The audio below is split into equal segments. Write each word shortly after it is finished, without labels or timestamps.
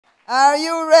Are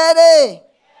you ready?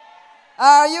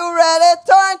 Are you ready?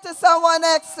 Turn to someone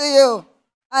next to you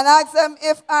and ask them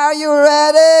if are you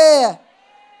ready?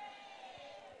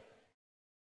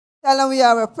 Tell them we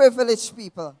are a privileged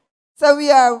people. So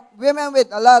we are women with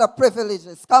a lot of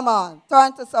privileges. Come on.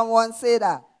 Turn to someone, say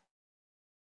that.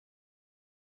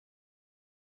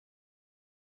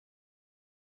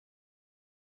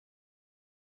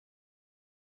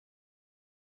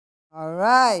 All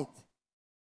right.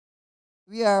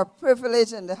 We are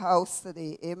privileged in the house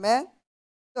today. Amen.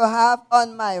 To have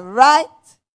on my right,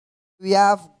 we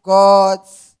have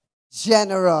God's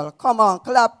general. Come on,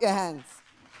 clap your hands.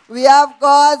 We have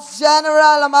God's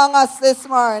general among us this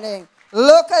morning.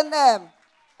 Look at them.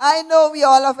 I know we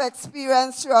all have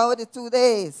experienced throughout the 2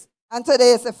 days. And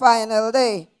today is the final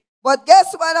day. But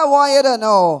guess what I want you to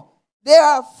know? They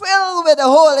are filled with the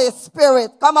Holy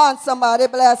Spirit. Come on, somebody,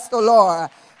 bless the Lord.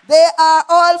 They are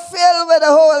all filled with the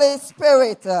Holy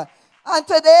Spirit. And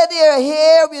today they are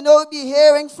here. We know we'll be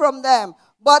hearing from them.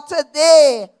 But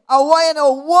today, I want you to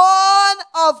know one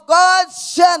of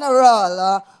God's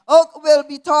general will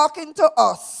be talking to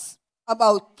us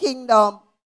about kingdom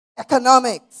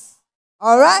economics.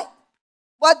 All right?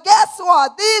 But guess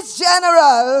what? These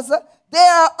generals, they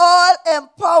are all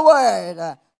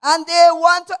empowered. And they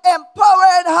want to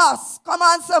empower us. Come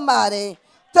on, somebody.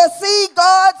 To see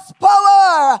God's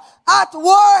power at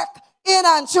work in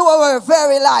and through our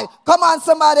very life. Come on,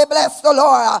 somebody, bless the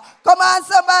Lord. Come on,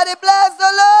 somebody, bless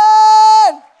the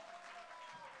Lord.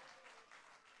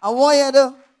 I want you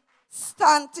to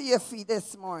stand to your feet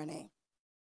this morning.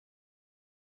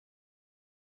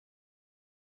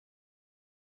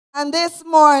 And this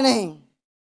morning,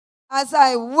 as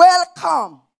I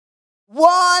welcome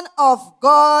one of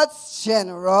God's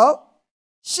general,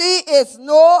 she is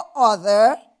no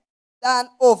other than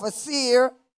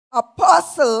overseer,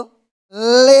 Apostle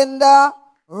Melinda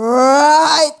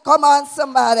Wright. Come on,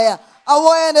 somebody. I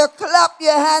want you to clap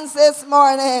your hands this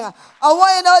morning. I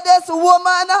want you to know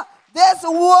this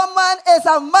woman is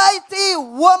a mighty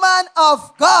woman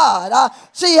of God.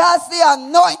 She has the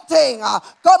anointing.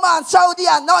 Come on, show the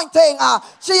anointing.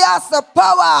 She has the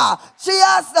power. She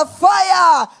has the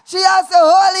fire. She has the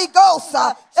Holy Ghost.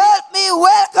 Help me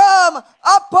welcome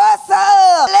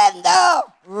Apostle Melinda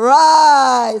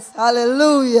Wright.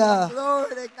 Hallelujah.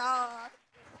 Glory to God.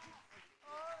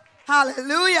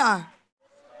 Hallelujah.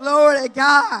 Glory to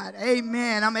God.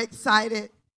 Amen. I'm excited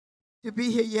to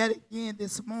be here yet again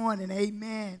this morning.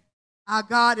 Amen. Our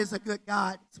God is a good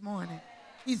God this morning.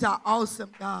 He's an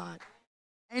awesome God.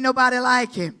 Ain't nobody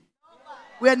like him.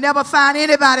 We'll never find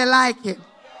anybody like him.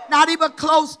 Not even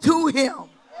close to him.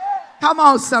 Come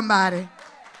on, somebody.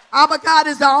 Our God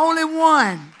is the only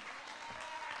one.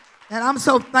 And I'm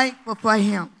so thankful for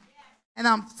him. And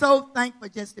I'm so thankful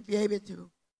just to be able to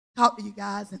talk to you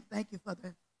guys. And thank you for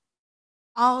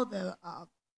all the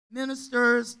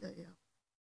ministers,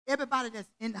 everybody that's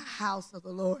in the house of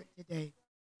the Lord today.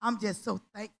 I'm just so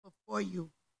thankful for you.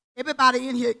 Everybody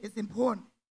in here is important.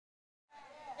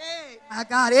 Hey, my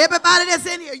God, everybody that's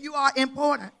in here, you are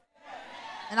important.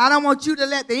 And I don't want you to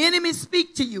let the enemy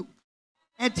speak to you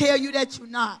and tell you that you're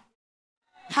not.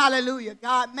 Hallelujah.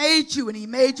 God made you, and he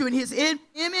made you in his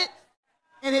image,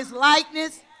 in his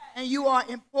likeness, and you are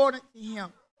important to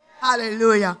him.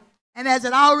 Hallelujah. And as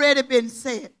it already been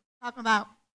said, talking about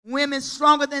women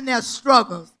stronger than their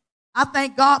struggles, I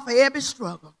thank God for every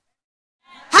struggle.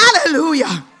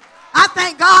 Hallelujah. I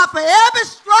thank God for every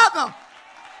struggle.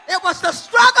 It was the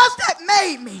struggles that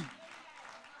made me.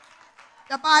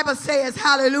 The Bible says,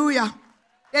 hallelujah,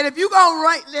 that if you're going to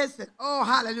reign, listen, oh,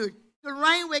 hallelujah, to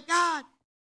reign with God,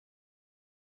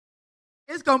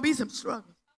 it's going to be some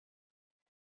struggles.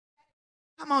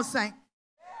 Come on, saint.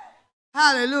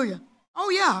 Hallelujah. Oh,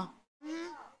 yeah.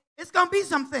 It's going to be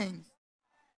some things.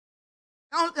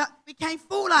 We can't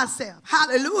fool ourselves.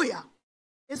 Hallelujah.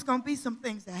 It's going to be some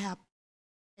things that happen.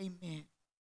 Amen.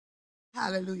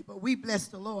 Hallelujah. But we bless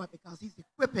the Lord because he's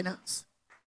equipping us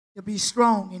to be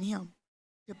strong in him,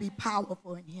 to be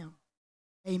powerful in him.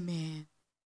 Amen.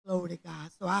 Glory to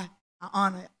God. So I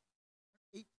honor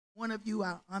each one of you.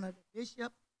 I honor the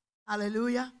bishop.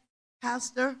 Hallelujah.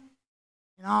 Pastor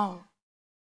and all.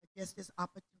 I guess this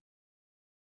opportunity.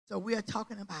 So we are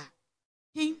talking about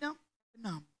kingdom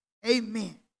economics.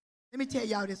 Amen. Let me tell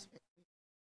y'all this.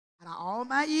 Out of all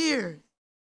my years,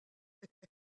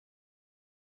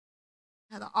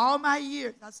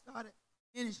 I started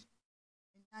ministry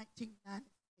in 1996.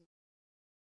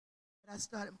 But I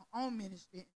started my own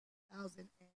ministry in 2002.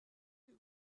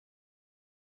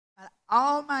 Out of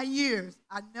all my years,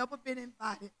 I've never been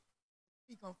invited to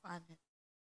speak on finance.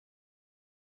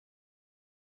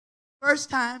 First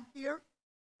time here,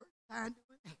 first time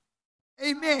doing that.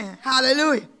 Amen.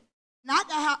 Hallelujah. Not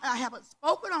that I haven't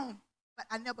spoken on, but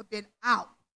I never been out.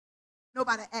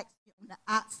 Nobody asked me on the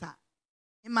outside.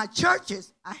 In my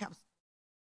churches, I have,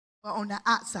 but on the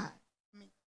outside,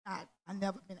 I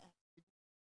never been asked.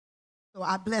 So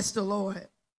I bless the Lord.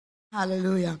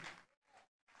 Hallelujah.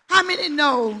 How many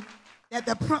know that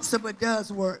the principle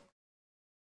does work?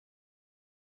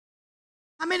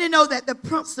 How many know that the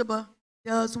principle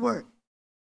does work?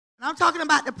 And I'm talking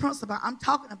about the principle. I'm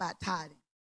talking about tithing.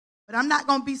 But I'm not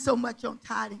going to be so much on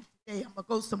tithing today. I'm going to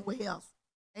go somewhere else.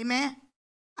 Amen?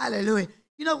 Hallelujah.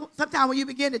 You know, sometimes when you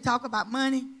begin to talk about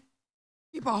money,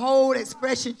 people's whole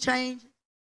expression changes.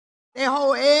 Their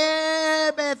whole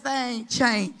everything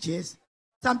changes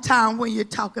sometimes when you're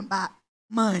talking about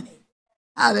money.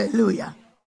 Hallelujah.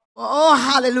 Well, oh,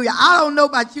 hallelujah. I don't know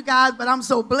about you guys, but I'm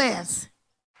so blessed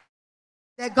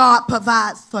that God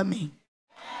provides for me.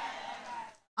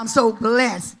 I'm so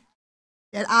blessed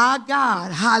that our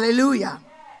God, hallelujah,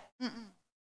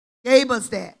 gave us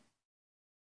that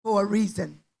for a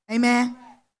reason. Amen.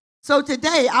 So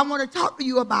today I want to talk to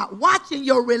you about watching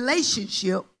your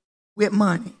relationship with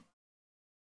money.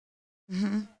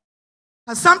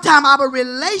 Because sometimes our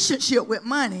relationship with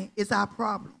money is our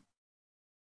problem.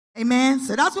 Amen.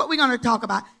 So that's what we're going to talk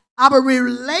about. Our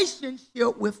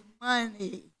relationship with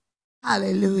money.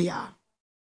 Hallelujah.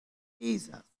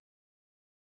 Jesus.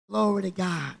 Glory to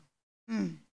God.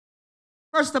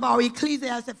 First of all,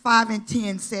 Ecclesiastes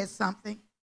 5:10 says something.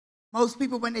 Most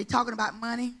people, when they're talking about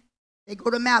money, they go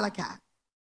to Malachi.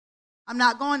 I'm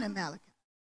not going to Malachi.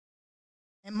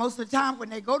 And most of the time when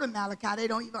they go to Malachi, they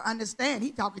don't even understand.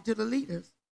 He's talking to the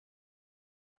leaders.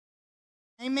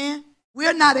 Amen.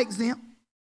 We're not exempt.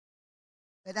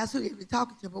 But that's who he's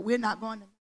talking to, but we're not going to.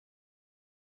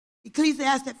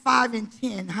 Ecclesiastes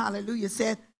 5:10, hallelujah,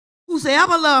 says,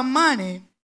 whosoever loves money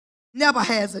never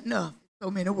has enough. So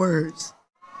many words.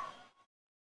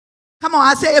 Come on,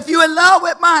 I say, if you're in love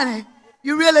with money,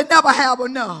 you really never have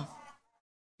enough.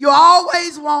 You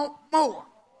always want more.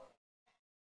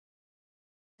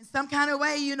 In some kind of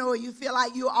way, you know, you feel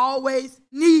like you always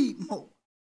need more.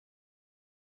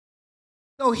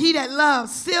 So he that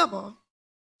loves silver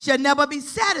shall never be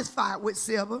satisfied with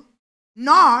silver,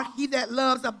 nor he that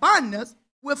loves abundance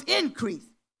with increase.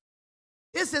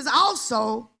 This is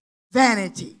also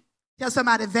vanity. Tell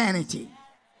somebody vanity.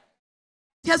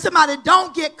 Tell somebody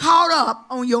don't get caught up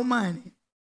on your money.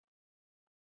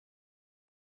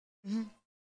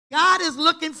 God is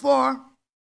looking for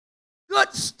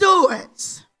good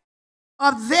stewards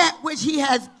of that which he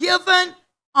has given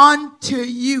unto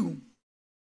you.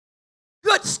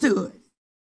 Good stewards.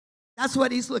 That's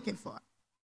what he's looking for.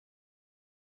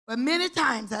 But many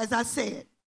times, as I said,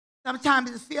 sometimes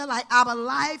it feels like our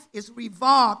life is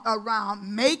revolved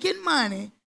around making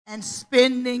money and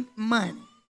spending money.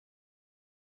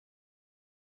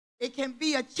 It can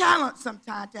be a challenge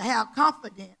sometimes to have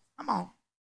confidence. Come on.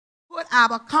 Put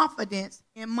our confidence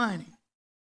in money.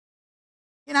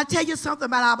 Can I tell you something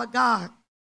about our God?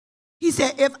 He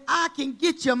said, if I can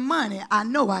get your money, I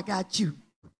know I got you.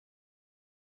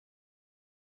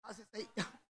 I say,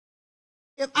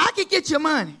 if I can get your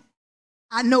money,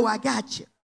 I know I got you.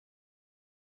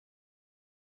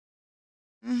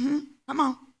 Come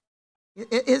on.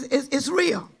 It's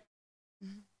real.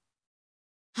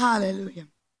 Hallelujah.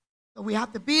 So we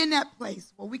have to be in that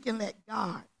place where we can let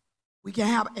God, we can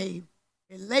have a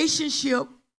relationship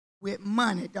with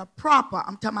money. I'm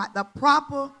talking about the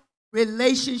proper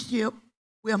relationship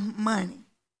with money.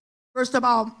 First of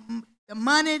all, the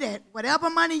money that, whatever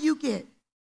money you get,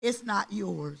 it's not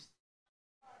yours.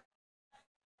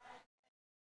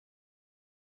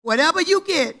 Whatever you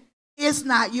get, it's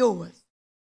not yours.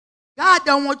 God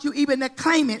don't want you even to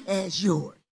claim it as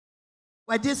yours.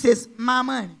 Well, this is my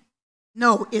money.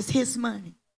 No, it's his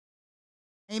money.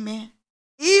 Amen.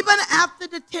 Even after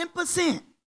the 10%,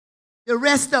 the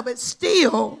rest of it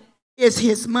still is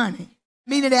his money.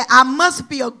 Meaning that I must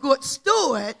be a good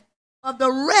steward of the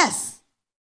rest.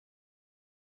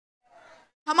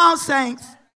 Come on, saints.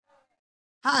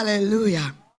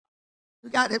 Hallelujah.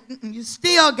 You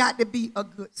still got to be a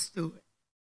good steward.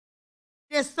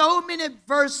 There's so many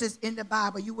verses in the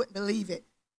Bible, you wouldn't believe it.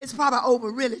 It's probably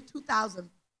over really 2,000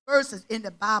 verses in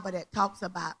the Bible that talks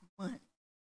about money.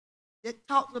 It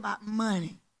talks about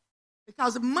money.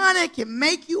 Because money can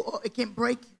make you or it can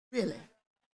break you, really.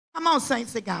 Come on,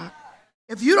 saints of God.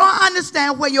 If you don't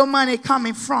understand where your money is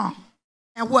coming from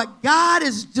and what God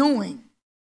is doing,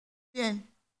 then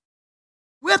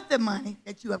with the money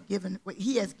that you have given, what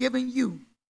he has given you,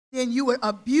 then you will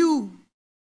abuse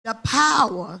the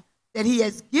power that he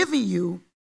has given you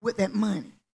with that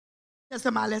money. Tell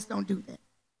somebody, let's don't do that.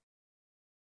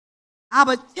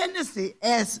 our tendency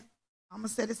I'm going to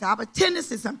say this, our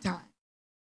tendency sometimes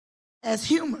as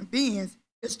human beings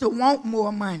is to want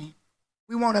more money.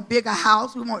 We want a bigger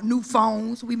house. We want new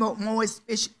phones. We want more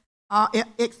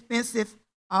expensive,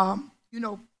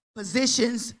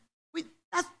 positions.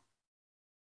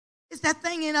 It's that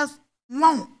thing in us,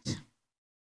 want.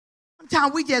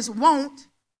 Sometimes we just want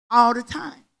all the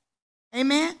time.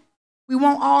 Amen? We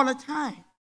want all the time.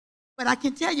 But I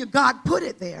can tell you, God put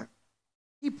it there.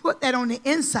 He put that on the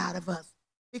inside of us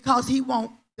because he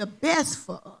wants the best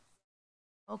for us.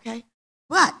 Okay?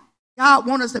 But God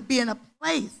wants us to be in a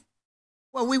place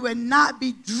where we will not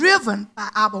be driven by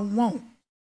our want.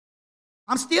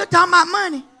 I'm still talking about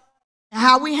money and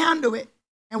how we handle it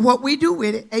and what we do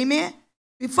with it. Amen?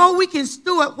 Before we can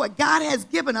steward what God has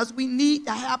given us, we need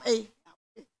to have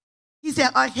he said,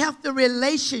 a healthy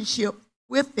relationship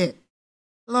with it.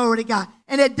 Glory to God.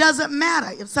 And it doesn't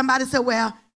matter if somebody said,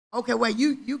 well, okay, well,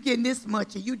 you getting this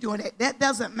much and you doing that. That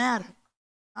doesn't matter.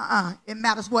 It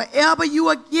matters. Whatever you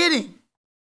are getting,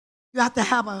 you have to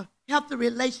have a healthy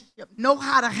relationship. Know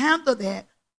how to handle that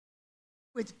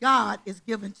which God is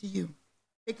given to you.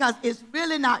 Because it's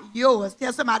really not yours.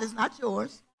 Tell somebody it's not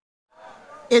yours.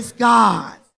 It's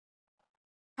God's.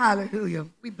 Hallelujah.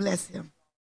 We bless him.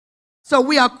 So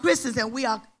we are Christians and we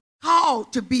are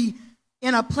called to be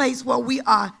in a place where we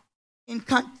are in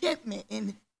contentment,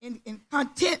 in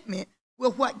contentment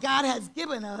with what God has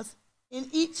given us in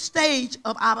each stage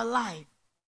of our life.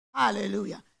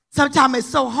 Hallelujah. Sometimes it's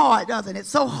so hard, doesn't it? It's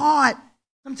so hard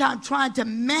sometimes trying to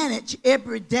manage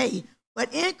every day.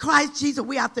 But in Christ Jesus,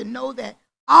 we have to know that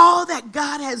all that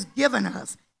God has given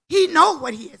us, he knows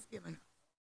what he has given us.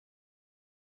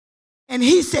 And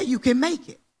he said you can make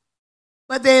it.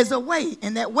 But there's a way,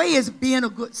 and that way is being a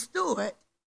good steward.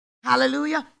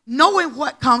 Hallelujah. Knowing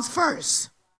what comes first.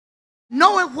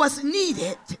 Knowing what's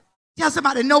needed. Tell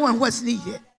somebody, knowing what's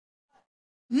needed.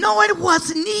 Knowing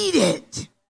what's needed.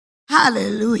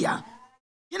 Hallelujah.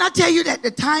 Can I tell you that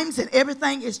the times and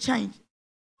everything is changing?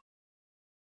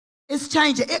 It's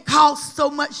changing. It costs so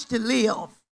much to live.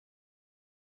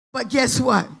 But guess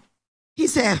what? He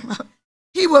said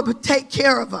he will take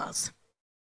care of us.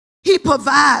 He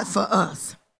provides for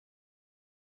us.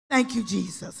 Thank you,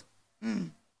 Jesus.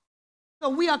 So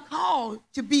we are called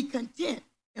to be content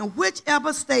in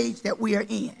whichever stage that we are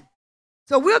in.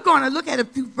 So we're going to look at a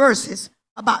few verses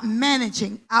about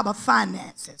managing our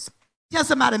finances. Tell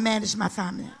somebody to manage my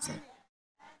finances.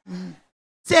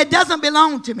 Say it doesn't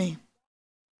belong to me.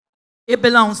 It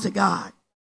belongs to God.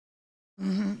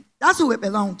 That's who it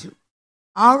belongs to.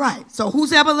 All right. So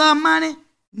who's ever loved money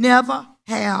never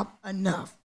have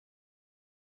enough.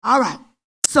 All right.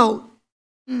 So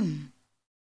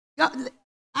God,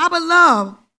 our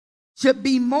love should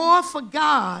be more for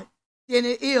God than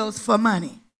it is for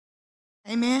money.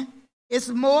 Amen. It's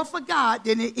more for God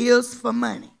than it is for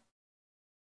money.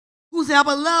 Who's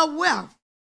ever loved wealth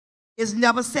is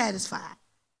never satisfied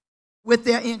with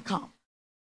their income.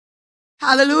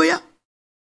 Hallelujah.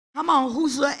 Come on.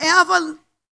 Whosoever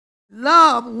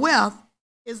love wealth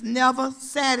is never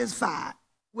satisfied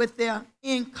with their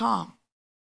income.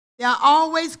 They are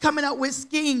always coming up with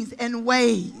schemes and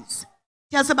ways.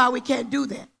 Tell somebody we can't do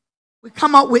that. We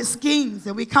come up with schemes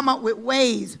and we come up with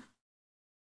ways.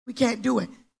 We can't do it.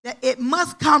 That it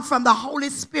must come from the Holy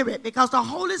Spirit because the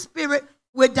Holy Spirit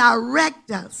will direct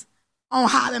us on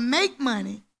how to make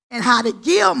money and how to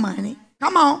give money.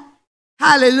 Come on.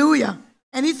 Hallelujah.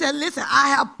 And he said, listen, I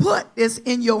have put this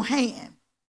in your hand.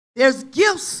 There's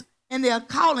gifts and there are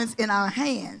callings in our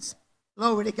hands.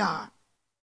 Glory to God.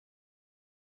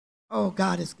 Oh,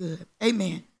 God is good.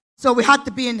 Amen. So we have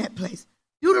to be in that place.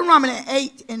 Deuteronomy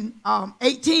 8 and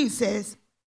 18 says,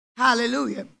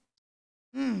 hallelujah.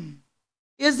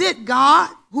 Is it God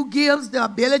who gives the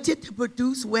ability to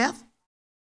produce wealth?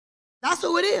 That's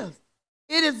who it is.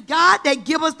 It is God that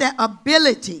gives us that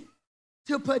ability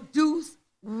to produce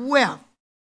wealth.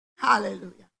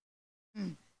 Hallelujah.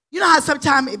 You know how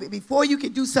sometimes before you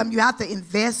can do something, you have to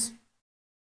invest?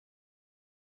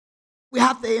 We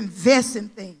have to invest in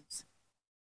things.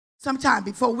 Sometimes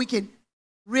before we can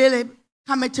really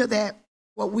come into that,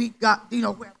 what we got,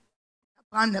 where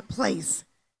abundant place,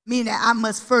 meaning that I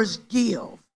must first give.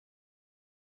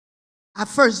 I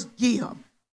first give.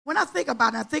 When I think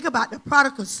about it, I think about the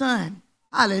prodigal son.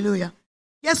 Hallelujah.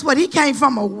 Guess what? He came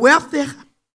from a wealthy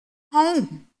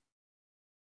home.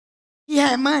 He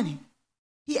had money.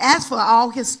 He asked for all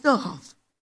his stuff.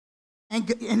 And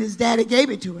his daddy gave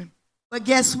it to him. But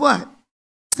guess what?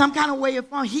 Some kind of way of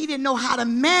fun, he didn't know how to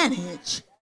manage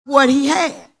what he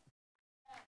had.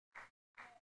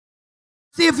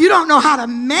 See, if you don't know how to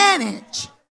manage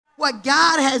what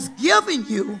God has given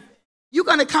you, you're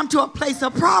going to come to a place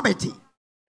of poverty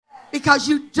because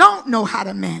you don't know how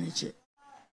to manage it.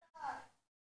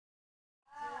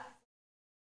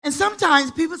 And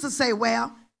sometimes people will say,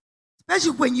 well,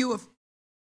 especially when you're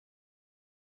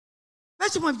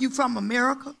from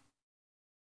America,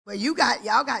 where y'all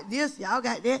got this, y'all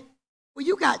got that. Well,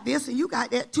 you got this and you got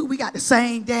that too. We got the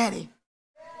same daddy.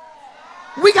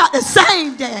 We got the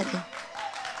same daddy.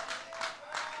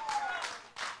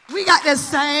 We got the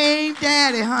same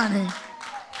daddy, honey.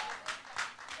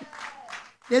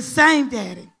 The same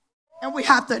daddy. And we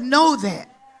have to know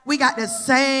that. We got the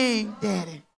same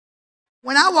daddy.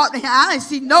 When I walked in here, I didn't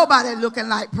see nobody looking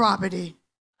like property.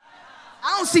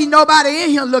 I don't see nobody in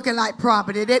here looking like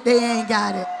property. They ain't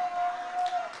got it.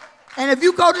 And if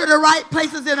you go to the right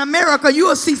places in America, you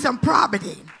will see some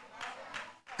property.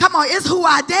 Come on, it's who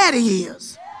our daddy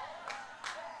is.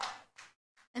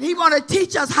 And he want to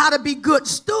teach us how to be good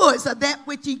stewards of that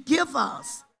which he give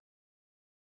us.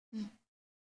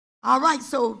 All right,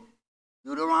 so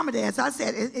Deuteronomy, as I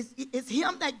said, it's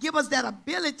him that give us that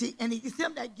ability, and it's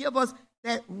him that give us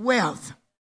that wealth.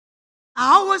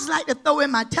 I always like to throw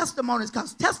in my testimonies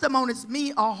because testimonies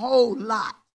mean a whole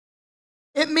lot.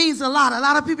 It means a lot. A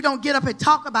lot of people don't get up and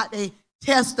talk about their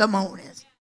testimonies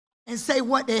and say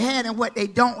what they had and what they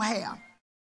don't have.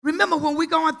 Remember, when we're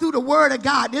going through the Word of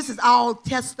God, this is all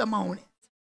testimonies.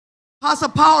 Apostle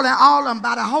Paul and all of them,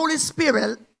 by the Holy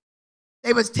Spirit,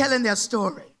 they was telling their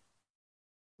story.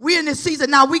 We're in this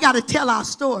season now, we got to tell our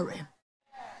story.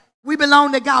 We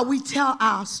belong to God. We tell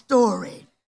our story.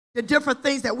 The different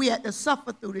things that we had to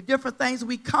suffer through, the different things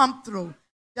we come through,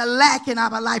 the lack in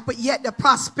our life, but yet the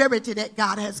prosperity that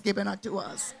God has given unto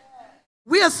us.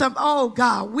 We are some, oh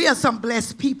God, we are some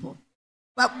blessed people.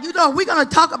 But, you know, we're going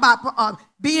to talk about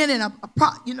being in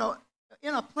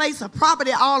in a place of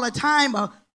property all the time,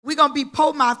 or we're going to be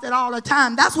poor-mouthed all the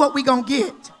time. That's what we're going to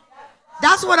get.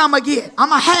 That's what I'm going to get. I'm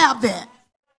going to have that.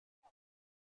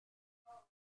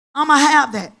 I'm going to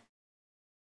have that.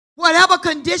 Whatever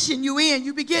condition you're in,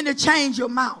 you begin to change your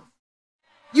mouth.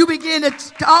 You begin to,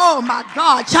 oh my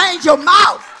God, change your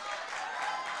mouth.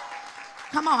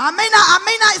 Come on, I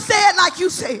may not say it like you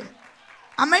say it.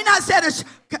 I may not say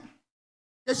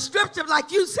the scripture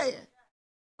like you say it,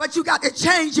 but you got to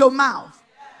change your mouth.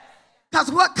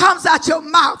 Because what comes out your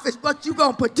mouth is what you're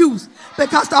going to produce,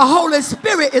 because the Holy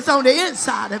Spirit is on the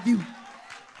inside of you.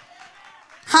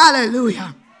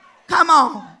 Hallelujah. Come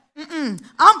on.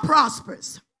 I'm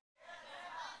prosperous.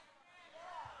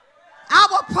 I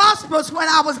was prosperous when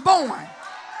I was born.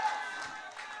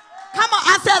 Come on,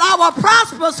 I said I was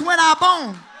prosperous when I was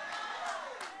born.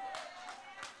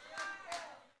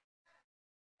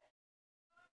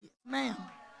 Man,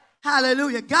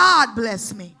 hallelujah. God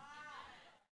bless me.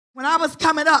 When I was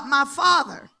coming up, my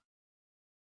father,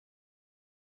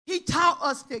 he taught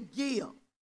us to give.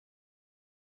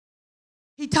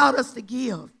 He taught us to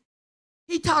give.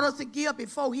 He taught us to give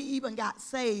before he even got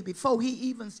saved, before he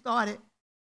even started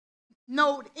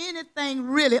know anything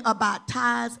really about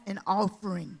tithes and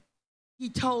offering. He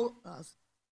told us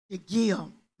to give.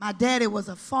 My daddy was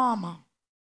a farmer.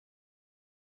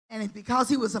 And because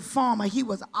he was a farmer, he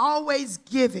was always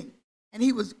giving. And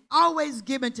he was always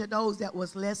giving to those that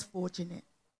was less fortunate.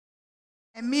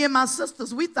 And me and my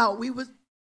sisters, we thought we was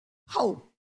poor.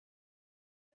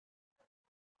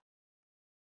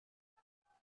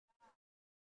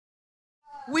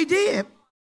 We did.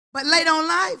 But later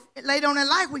on in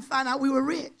life, we found out we were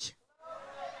rich.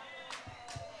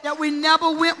 That we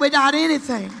never went without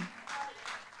anything.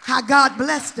 How God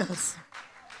blessed us.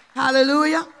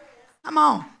 Hallelujah. Come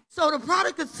on. So the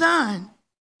prodigal son,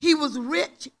 he was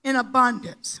rich in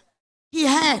abundance. He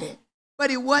had it, but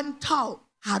he wasn't taught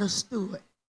how to steward.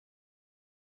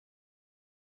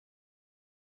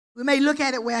 We may look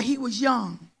at it where he was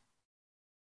young.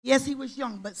 Yes, he was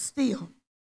young, but still,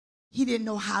 he didn't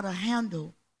know how to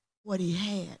handle what he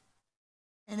had.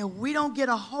 And if we don't get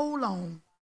a hold on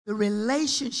the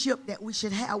relationship that we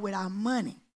should have with our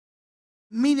money,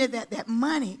 meaning that that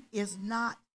money is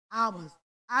not ours.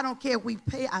 I don't care if we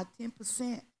pay our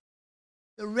 10%.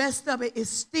 The rest of it is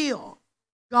still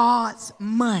God's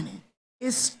money.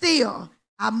 It's still,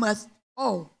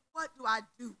 what do I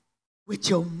do with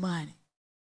your money?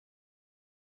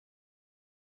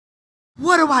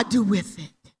 What do I do with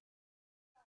it?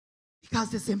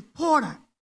 Because it's important.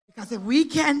 Because if we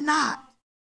cannot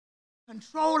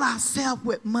control ourselves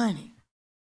with money,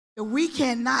 if we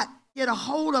cannot get a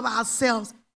hold of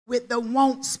ourselves with the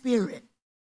want spirit,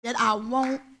 that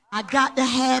I got to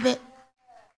have it,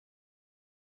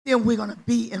 then we're going to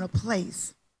be in a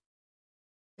place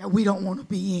that we don't want to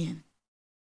be in.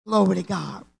 Glory to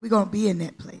God. We're going to be in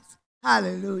that place.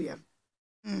 Hallelujah.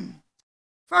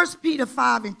 1 Peter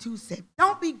 5:2 said,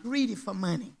 don't be greedy for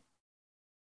money.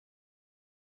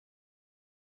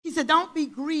 He said, don't be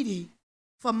greedy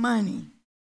for money.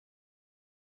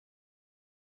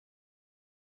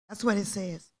 That's what it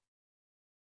says.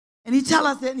 And he tells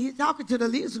us that, and he's talking to the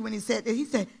leaders when he said that. He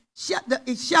said,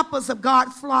 the shepherds of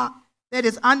God's flock that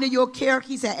is under your care,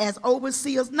 he said, as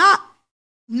overseers, not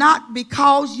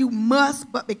because you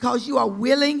must, but because you are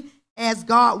willing as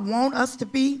God wants us to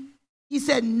be. He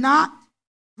said, not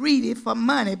greedy for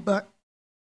money, but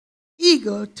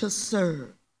eager to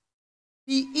serve.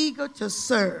 Be eager to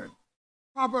serve.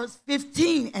 Proverbs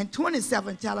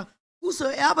 15:27 tell us,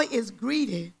 whosoever is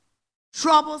greedy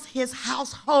troubles his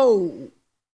household.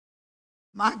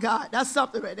 My God, that's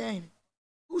something right there, ain't it?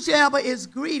 Whosoever is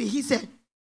greedy, he said,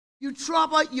 you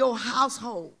trouble your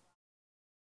household.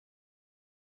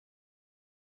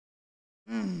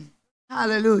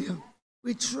 Hallelujah.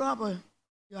 We trouble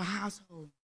your household.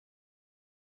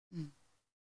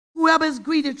 Whoever is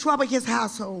greedy, trouble his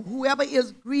household. Whoever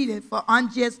is greedy for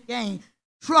unjust gain,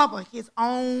 trouble his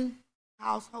own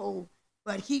household.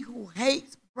 But he who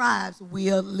hates bribes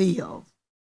will live.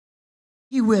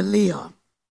 He will live.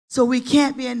 So we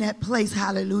can't be in that place,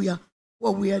 hallelujah,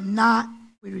 where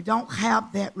we don't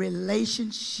have that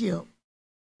relationship,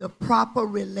 the proper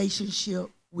relationship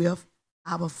with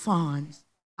our funds,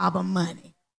 our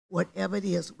money. Whatever it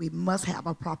is, we must have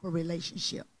a proper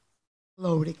relationship.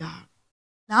 Glory to God.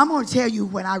 Now, I'm going to tell you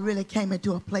when I really came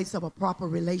into a place of a proper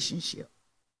relationship.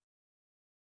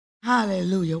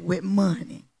 Hallelujah, with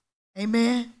money.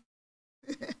 Amen.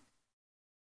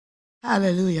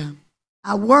 Hallelujah.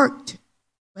 I worked,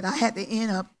 but I had to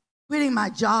end up quitting my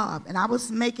job, and I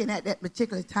was making at that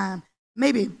particular time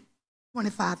maybe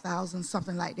 $25,000,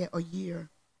 something like that, a year.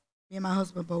 Me and my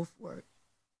husband both worked.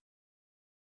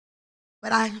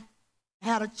 But I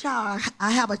had a child.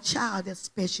 I have a child that's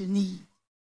special needs.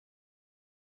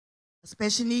 A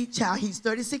special needs child. He's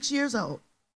 36 years old.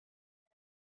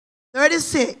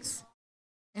 36.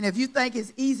 And if you think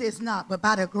it's easy, it's not. But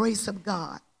by the grace of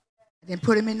God, I didn't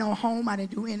put him in no home. I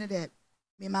didn't do any of that.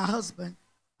 Me and my husband,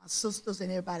 my sisters,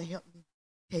 and everybody helped me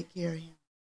take care of him.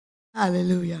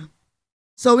 Hallelujah.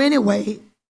 So anyway,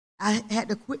 I had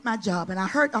to quit my job. And I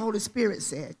heard the Holy Spirit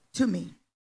said to me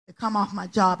to come off my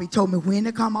job. He told me when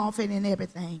to come off it and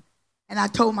everything. And I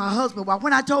told my husband, well,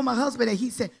 when I told my husband that,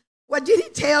 he said, well, did he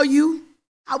tell you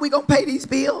how we going to pay these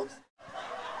bills?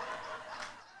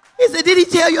 He said, did he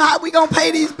tell you how we going to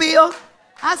pay these bills?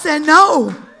 I said,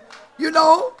 no. You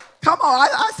know, come on.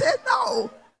 I said, no.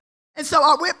 And so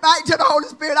I went back to the Holy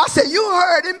Spirit. I said, you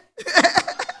heard him.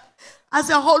 I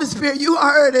said, Holy Spirit, you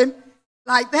heard him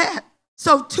like that.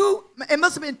 So it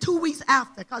must have been 2 weeks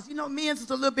after, because, you know, men's is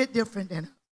a little bit different than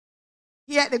us.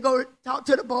 He had to go talk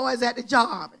to the boys at the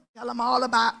job and tell them all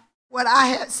about what I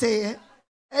had said.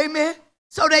 Amen.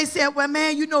 So they said, well,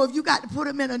 man, you know, if you got to put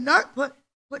them in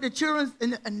put the children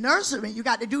in a nursery, you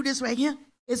got to do this right here.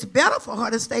 It's better for her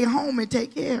to stay home and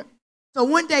take care. So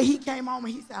one day he came home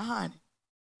and he said, honey,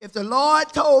 if the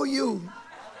Lord told you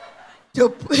to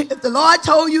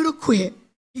quit,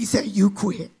 he said, you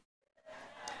quit.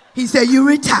 He said, you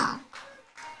retire.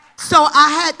 So I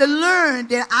had to learn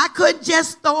that I couldn't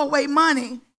just throw away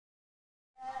money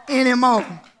anymore.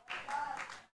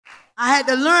 I had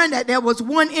to learn that there was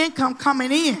one income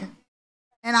coming in,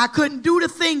 and I couldn't do the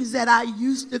things that I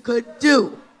used to could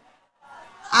do.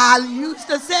 I used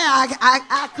to say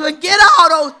I couldn't get all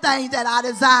those things that I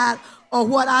desired or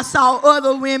what I saw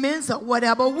other women's or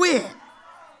whatever with.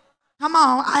 Come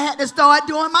on, I had to start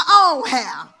doing my own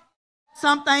hair.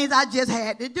 Some things I just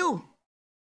had to do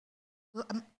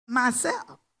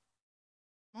myself,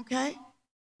 okay?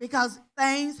 Because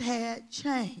things had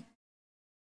changed.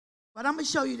 But I'm going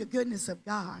to show you the goodness of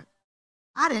God.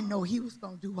 I didn't know he was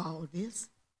going to do all this.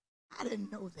 I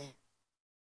didn't know that.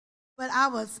 But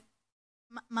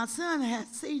my son had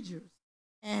seizures,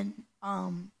 and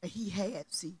he had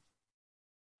seizures.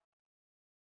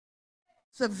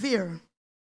 Severe.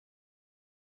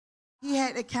 He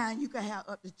had the kind you could have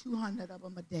up to 200 of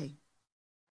them a day.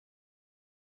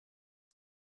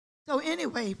 So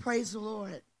anyway, praise the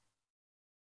Lord.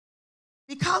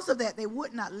 Because of that, they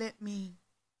would not let him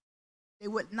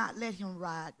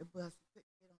ride the bus.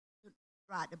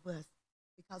 Ride the bus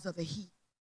because of the heat.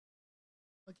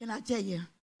 But can I tell you,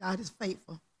 God is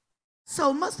faithful.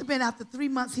 So it must have been after 3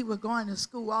 months he was going to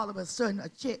school, all of a sudden a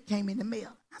check came in the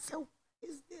mail. I said, what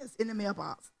is this in the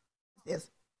mailbox? This.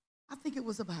 I think it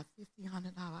was about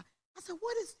 $1,500. I said,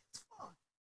 what is this for?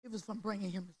 It was from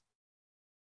bringing him to school.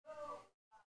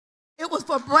 It was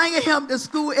for bringing him to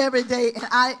school every day, and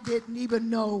I didn't even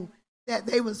know that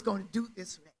they was going to do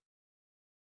this right.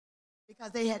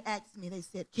 because they had asked me, they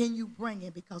said, can you bring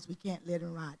him because we can't let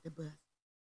him ride the bus.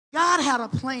 God had a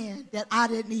plan that I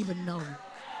didn't even know.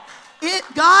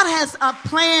 God has a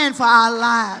plan for our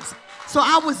lives. So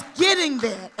I was getting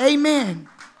that. Amen.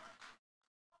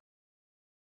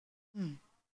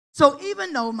 So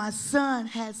even though my son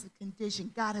has a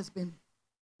condition, God has been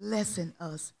blessing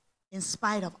us in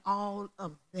spite of all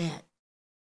of that.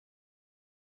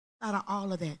 Out of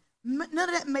all of that. None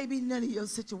of that may be none of your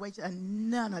situation, and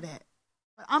none of that.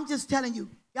 But I'm just telling you,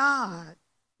 God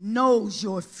knows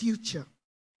your future.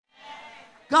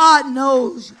 God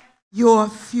knows your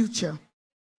future.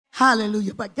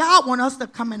 Hallelujah. But God wants us to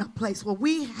come in a place where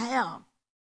we have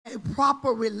a proper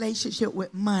relationship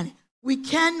with money. We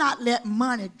cannot let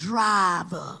money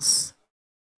drive us.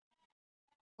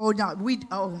 Oh, no, we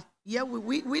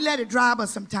let it drive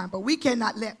us sometimes, but we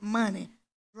cannot let money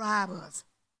drive us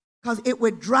because it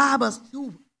would drive us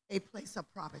to a place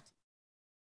of poverty.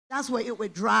 That's where it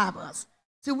would drive us.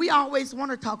 See, we always want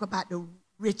to talk about the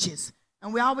riches,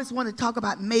 and we always want to talk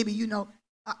about maybe,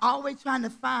 always trying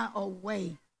to find a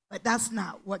way, but that's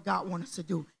not what God wants us to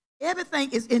do.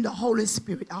 Everything is in the Holy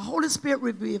Spirit. The Holy Spirit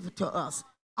revealed to us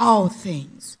all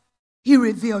things. He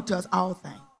revealed to us all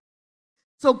things.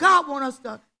 So God wants us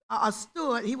to, a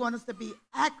steward, he wants us to be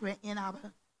accurate in our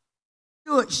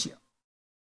stewardship.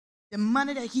 The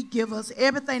money that he gives us,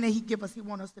 everything that he gives us, he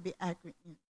wants us to be accurate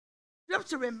in.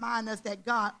 Scripture reminds us that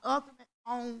God ultimately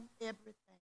owns everything.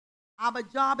 Our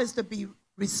job is to be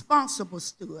responsible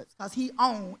stewards because he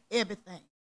owns everything.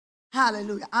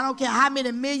 Hallelujah. I don't care how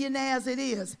many millionaires it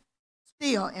is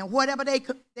still, and whatever they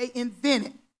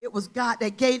invented, it was God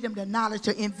that gave them the knowledge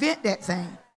to invent that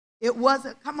thing. It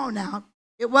wasn't, come on now,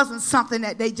 it wasn't something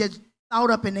that they just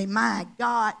thought up in their mind.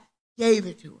 God gave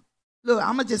it to them. Look,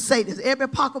 I'm going to just say this. Every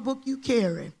pocketbook you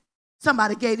carry,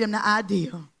 somebody gave them the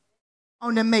idea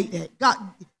on to make that. God,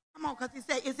 come on, because he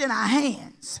said it's in our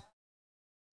hands.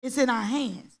 It's in our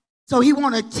hands. So he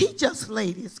want to teach us,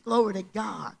 ladies, glory to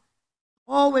God.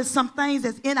 Always some things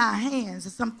that's in our hands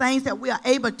and some things that we are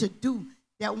able to do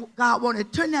that God want to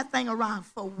turn that thing around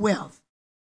for wealth.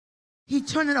 He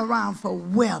turned it around for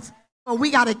wealth. But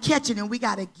we got to catch it and we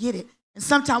got to get it. And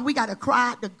sometimes we got to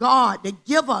cry out to God to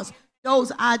give us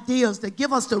those ideas, to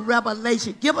give us the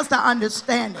revelation, give us the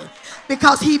understanding,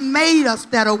 because he made us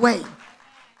that way.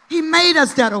 He made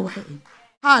us that way.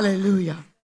 Hallelujah.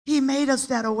 He made us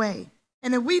that way.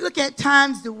 And if we look at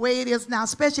times the way it is now,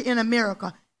 especially in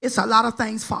America, it's a lot of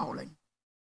things falling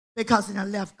because they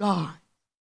done left God.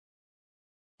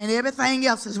 And everything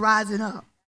else is rising up.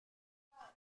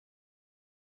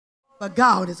 But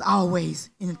God is always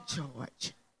in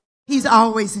charge. He's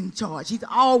always in charge. He's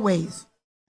always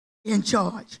in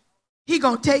charge. He's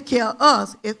going to take care of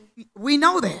us if we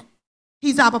know that.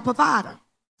 He's our provider.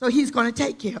 So he's going to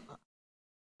take care of us.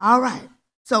 All right.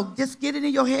 So just get it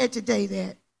in your head today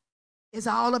that it's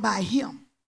all about him.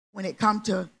 When it comes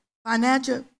to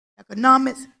financial,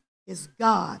 economics, it's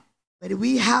God. But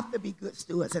we have to be good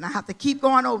stewards. And I have to keep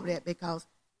going over that because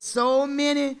so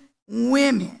many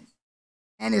women,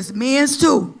 and it's men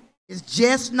too, is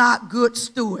just not good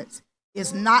stewards.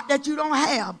 It's not that you don't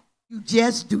have, you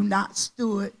just do not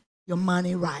steward your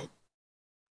money right.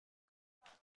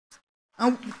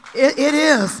 It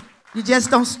is. You just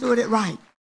don't steward it right.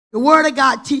 The Word of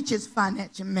God teaches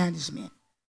financial management.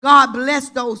 God bless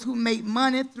those who make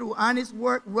money through honest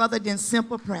work rather than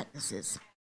simple practices.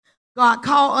 God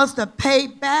called us to pay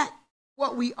back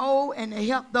what we owe and to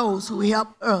help those who help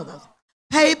others.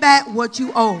 Pay back what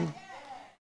you owe.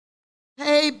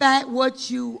 Pay back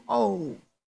what you owe.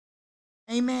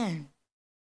 Amen.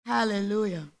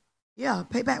 Hallelujah. Yeah,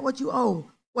 pay back what you owe.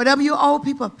 Whatever you owe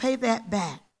people, pay that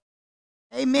back.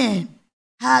 Amen.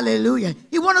 Hallelujah.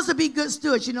 He wants us to be good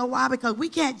stewards. You know why? Because we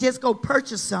can't just go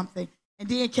purchase something and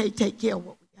then can't take care of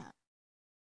what we got.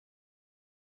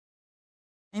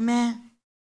 Amen.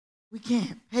 We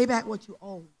can't. Pay back what you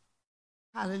owe.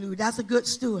 Hallelujah. That's a good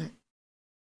steward.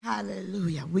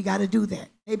 Hallelujah. We got to do that.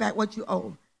 Pay back what you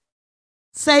owe.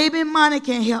 Saving money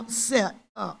can help set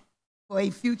up for a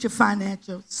future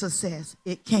financial success.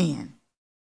 It can.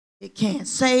 It can.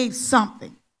 Save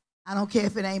something. I don't care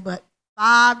if it ain't but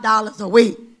 $5 a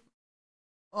week.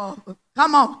 Or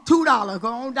come on, $2, go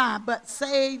on down, but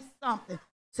save something.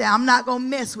 Say, I'm not going to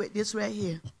mess with this right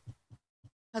here.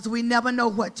 Because we never know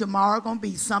what tomorrow going to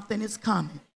be. Something is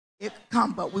coming. It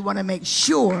come, but we want to make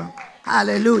sure,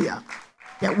 hallelujah,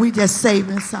 that we just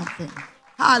saving something.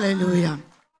 Hallelujah.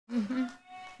 Mm-hmm.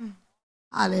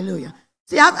 Hallelujah.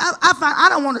 See, I find I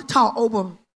don't want to talk over,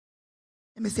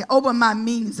 let me say, over my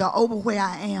means or over where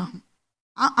I am.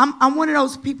 I'm one of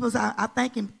those people, I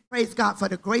thank and praise God for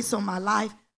the grace on my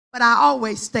life, but I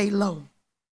always stay low.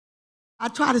 I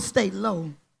try to stay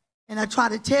low. And I try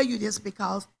to tell you this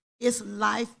because it's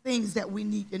life things that we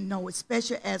need to know,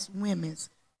 especially as women.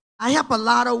 I help a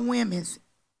lot of women.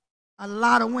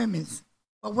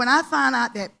 But when I find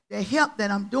out that the help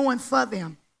that I'm doing for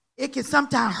them, it can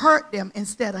sometimes hurt them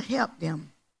instead of help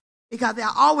them. Because they're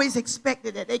always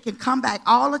expected that they can come back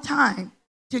all the time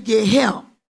to get help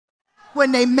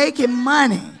when they're making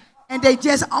money. And they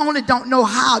just only don't know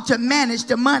how to manage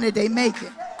the money they're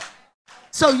making.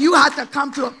 So you have to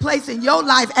come to a place in your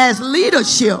life as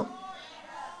leadership.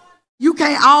 You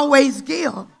can't always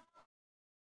give.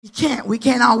 You can't. We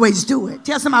can't always do it.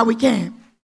 Tell somebody we can.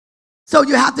 So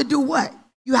you have to do what?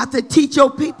 You have to teach your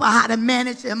people how to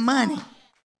manage their money.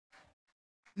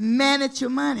 Manage your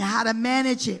money, how to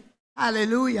manage it.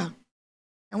 Hallelujah.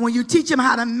 And when you teach them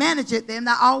how to manage it, they're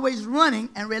not always running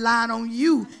and relying on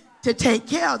you to take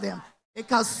care of them.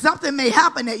 Because something may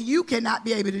happen that you cannot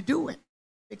be able to do it.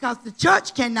 Because the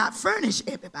church cannot furnish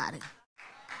everybody.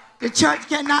 The church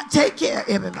cannot take care of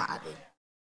everybody.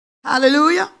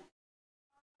 Hallelujah.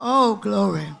 Oh,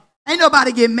 glory. Ain't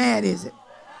nobody get mad, is it?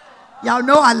 Y'all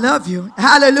know I love you.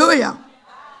 Hallelujah.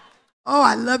 Oh,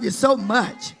 I love you so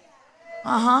much.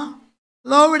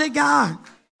 Glory to God.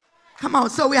 Come on.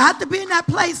 So we have to be in that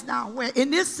place now where in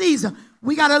this season,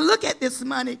 we got to look at this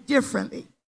money differently.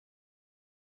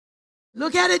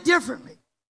 Look at it differently.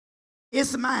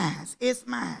 It's mine. It's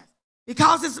mine.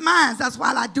 Because it's mine, that's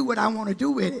why I do what I want to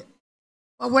do with it.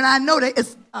 But when I know that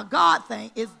it's a God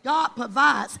thing, it's God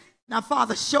provides. Now,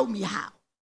 Father, show me how.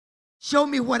 Show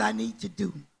me what I need to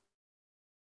do.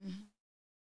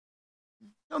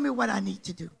 Show me what I need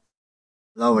to do.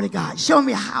 Glory to God. Show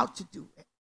me how to do it.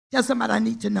 Tell somebody I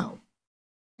need to know.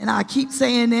 And I keep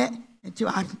saying that until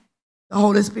the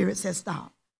Holy Spirit says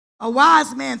stop. A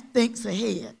wise man thinks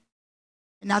ahead.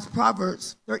 And that's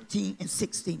Proverbs 13 and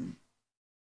 16.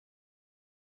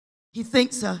 He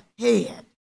thinks ahead.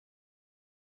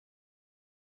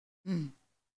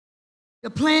 The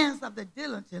plans of the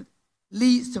diligent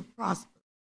leads to prosper.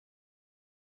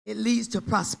 It leads to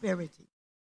prosperity.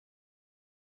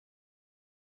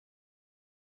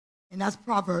 And that's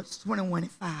Proverbs 21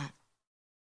 and 5.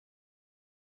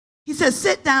 He says,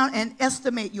 sit down and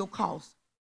estimate your cost.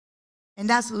 And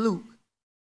that's Luke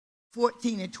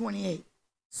 14 and 28.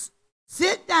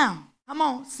 Sit down. Come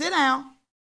on, sit down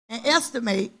and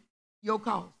estimate your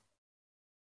cost.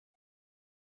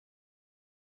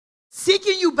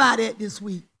 Seeking you by that this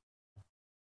week.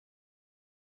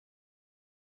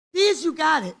 See if you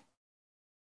got it.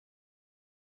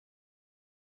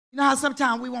 You know how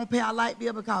sometimes we won't pay our light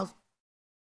bill because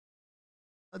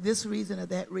of this reason or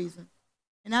that reason.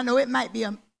 And I know it might be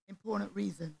an important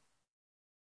reason.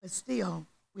 But still,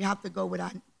 we have to go with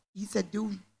he said,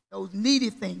 do those needy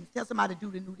things. Tell somebody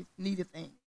to do the needy things.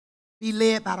 Be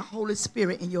led by the Holy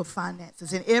Spirit in your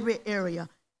finances. In every area,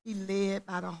 be led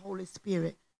by the Holy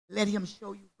Spirit. Let him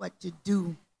show you what to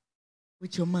do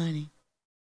with your money.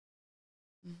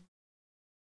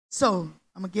 So,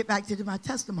 I'm going to get back to my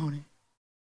testimony.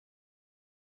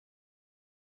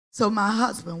 So my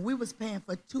husband, we was paying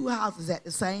for 2 houses at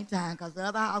the same time because the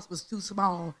other house was too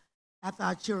small. After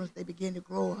our children, they began to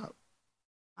grow up.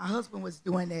 My husband was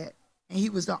doing that, and he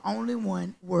was the only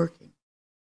one working.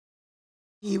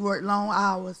 He worked long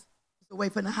hours, was away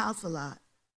from the house a lot,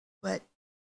 but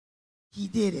he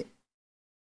did it.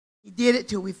 He did it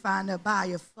till we found a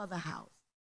buyer for the house.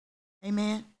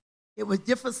 Amen. It was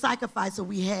different sacrifices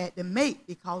we had to make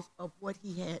because of what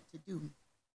he had to do,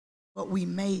 but we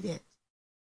made it.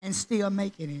 And still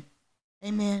making it.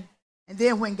 Amen. And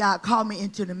then when God called me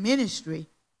into the ministry,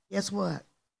 guess what?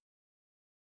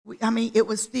 It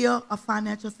was still a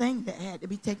financial thing that had to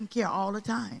be taken care of all the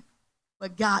time.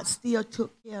 But God still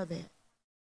took care of that.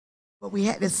 But we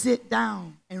had to sit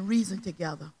down and reason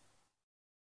together.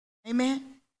 Amen.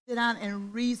 Sit down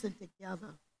and reason together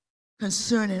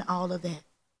concerning all of that.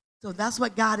 So that's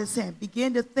what God is saying.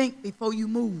 Begin to think before you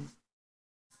move.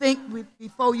 Think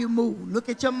before you move. Look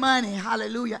at your money,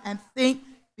 hallelujah, and think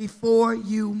before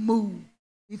you move.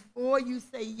 Before you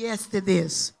say yes to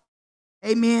this.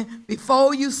 Amen.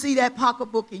 Before you see that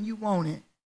pocketbook and you want it.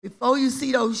 Before you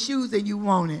see those shoes and you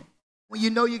want it. When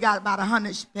you know you got about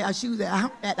 100 pair of shoes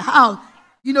at the house,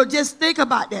 just think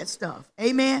about that stuff.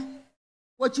 Amen.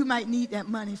 What you might need that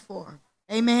money for.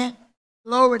 Amen.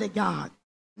 Glory to God.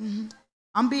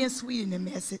 I'm being sweet in the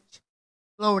message.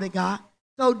 Glory to God.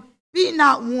 So be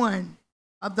not one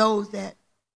of those that,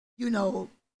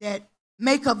 that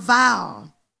make a vow,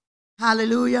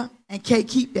 hallelujah, and can't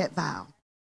keep that vow.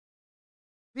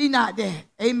 Be not that,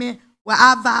 amen. Well,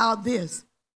 I vowed this.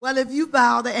 Well, if you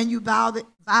vowed it and you vowed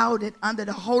it under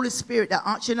the Holy Spirit, the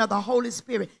unction of the Holy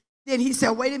Spirit, then he said,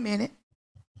 wait a minute,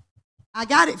 I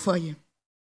got it for you.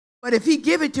 But if he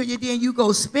give it to you, then you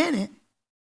go spend it,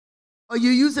 or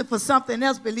you use it for something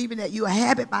else, believing that you will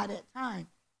have it by that time,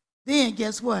 then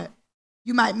guess what?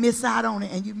 You might miss out on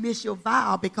it and you miss your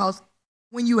vow because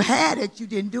when you had it, you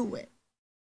didn't do it.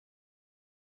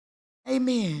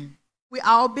 Amen. We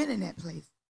all been in that place.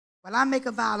 Well, I make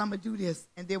a vow, I'm going to do this.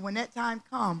 And then when that time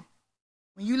comes,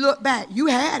 when you look back, you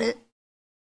had it.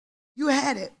 You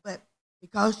had it, but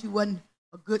because you wasn't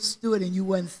a good steward and you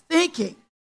wasn't thinking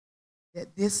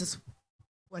that this is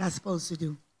what I'm supposed to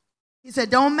do. He said,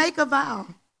 don't make a vow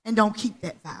and don't keep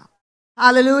that vow.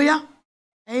 Hallelujah.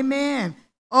 Amen.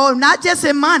 Oh, not just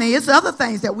in money. It's other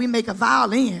things that we make a vow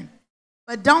in.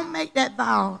 But don't make that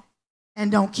vow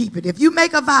and don't keep it. If you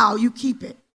make a vow, you keep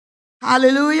it.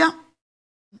 Hallelujah.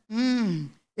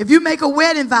 If you make a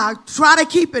wedding vow, try to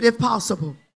keep it if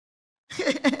possible.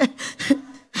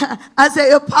 I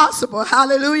say if possible.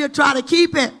 Hallelujah. Try to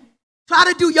keep it. Try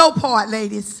to do your part,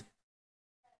 ladies.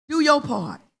 Do your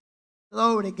part.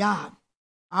 Glory to God.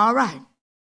 All right.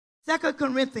 2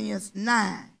 Corinthians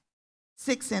 9,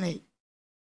 6 and 8.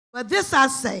 But this I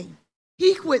say,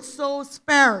 he which sows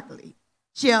sparingly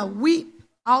shall reap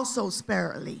also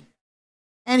sparingly.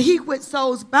 And he which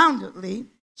sows bountifully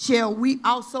shall reap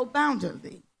also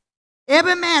bountifully.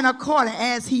 Every man according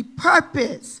as he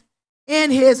purposed in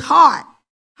his heart.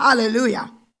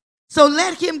 Hallelujah. So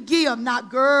let him give not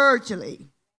grudgingly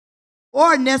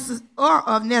or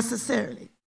of necessarily.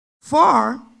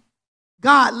 For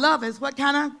God loveth what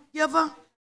kind of giver?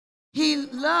 He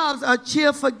loves a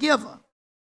cheerful giver.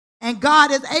 And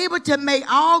God is able to make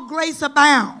all grace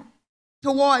abound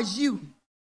towards you,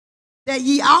 that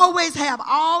ye always have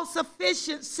all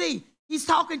sufficiency. He's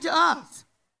talking to us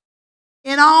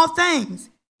in all things.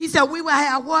 He said we will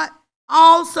have what?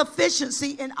 All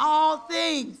sufficiency in all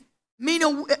things.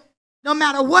 Meaning, no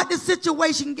matter what the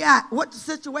situation got, what the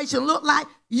situation looked like,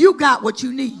 you got what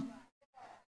you need.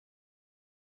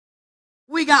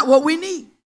 We got what we need.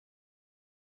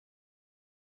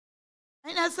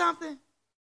 Ain't that something?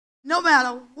 No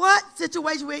matter what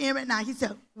situation we're in right now, he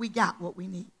said, we got what we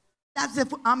need. That's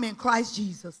if I'm in Christ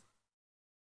Jesus.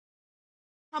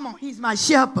 Come on, he's my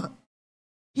shepherd.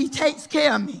 He takes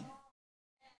care of me.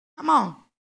 Come on.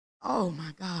 Oh,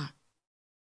 my God.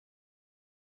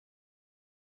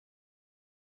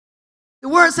 The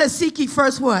word says, seek ye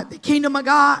first what? The kingdom of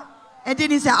God. And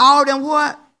then he said, all them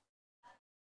what?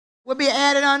 Will be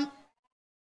added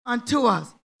unto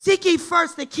us. Seek ye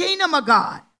first the kingdom of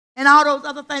God. And all those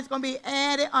other things going to be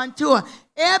added unto us.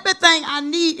 Everything I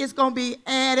need is going to be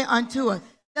added unto us.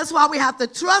 That's why we have to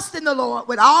trust in the Lord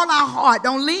with all our heart.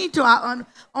 Don't lean to our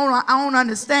own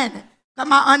understanding. Because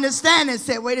my understanding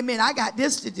said, wait a minute, I got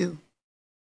this to do.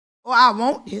 Or I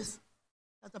want this.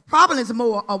 But the problem is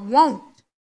more of want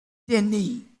than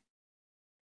need.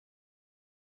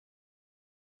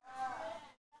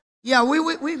 Yeah,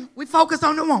 we focus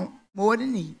on the want more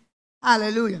than need.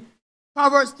 Hallelujah.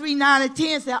 Proverbs 3, 9, and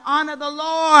 10 says, honor the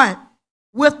Lord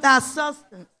with thy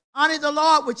substance. Honor the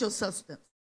Lord with your substance.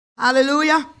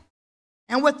 Hallelujah.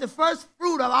 And with the first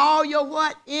fruit of all your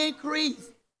what? Increase.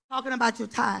 Talking about your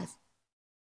tithes.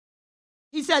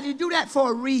 He said you do that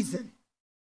for a reason.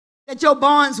 That your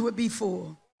barns would be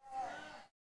full.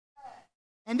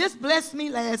 And this blessed me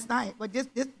last night. But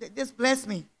this blessed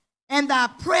me. And thy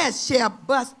press shall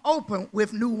bust open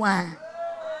with new wine.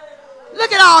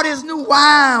 Look at all this new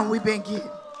wine we've been getting.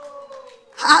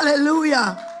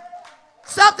 Hallelujah.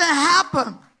 Something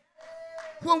happened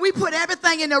when we put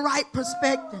everything in the right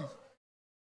perspective.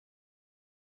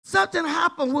 Something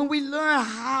happened when we learn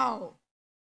how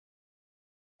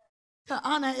to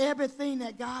honor everything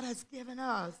that God has given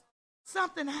us.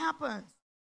 Something happens.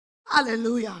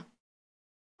 Hallelujah.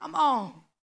 Come on.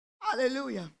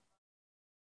 Hallelujah.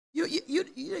 You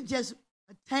didn't just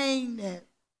attain that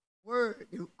word,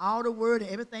 all the word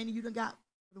and everything that you done got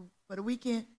for the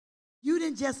weekend. You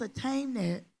didn't just attain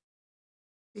that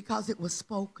because it was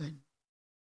spoken.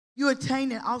 You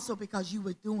attained it also because you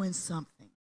were doing something.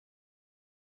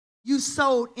 You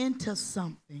sowed into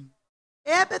something.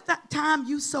 Every time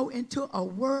you sow into a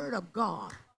word of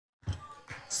God,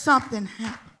 something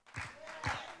happened.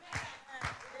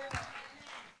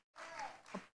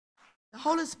 The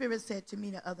Holy Spirit said to me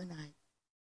the other night,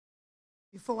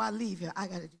 before I leave here, I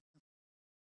got to do something.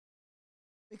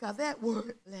 Because that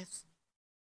word blessed me.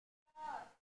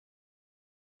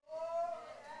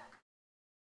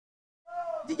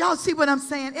 Do y'all see what I'm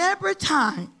saying? Every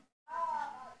time,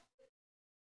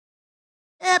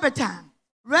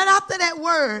 right after that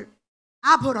word,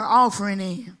 I put an offering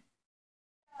in.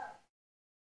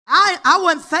 I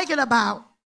wasn't thinking about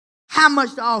how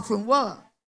much the offering was.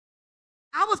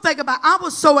 I was thinking about, I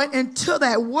was sowing into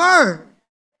that word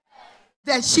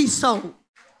that she sowed.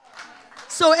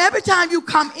 So every time you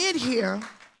come in here,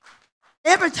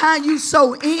 every time you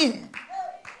sow in,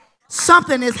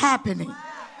 something is happening.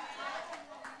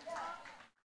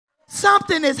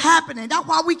 Something is happening. That's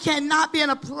why we cannot be in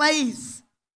a place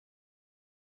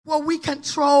where we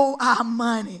control our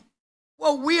money,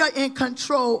 where we are in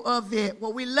control of it,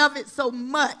 where we love it so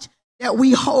much that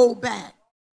we hold back.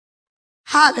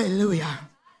 Hallelujah.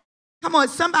 Come on,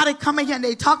 somebody come in here and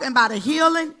they're talking about a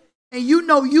healing, and you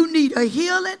know you need a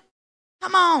healing.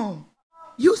 Come on.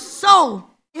 You sow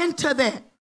into that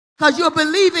because you're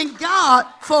believing God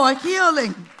for a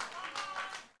healing.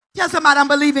 Tell somebody, I'm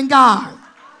believing God.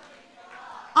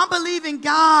 I'm believing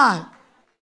God.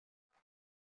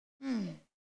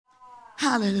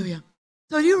 Hallelujah.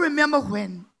 So you remember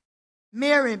when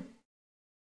Mary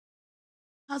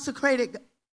consecrated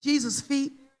Jesus'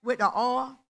 feet with the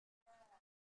oil?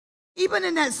 Even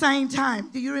in that same time,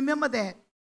 do you remember that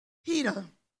Peter?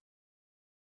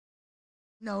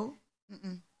 No, it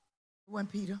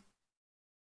wasn't Peter.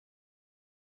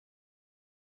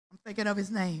 I'm thinking of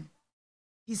his name.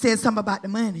 He said something about the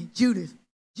money. Judas.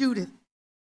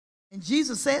 And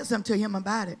Jesus said something to him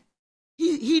about it.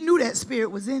 He knew that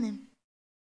spirit was in him.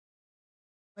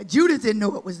 But Judas didn't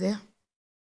know it was there.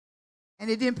 And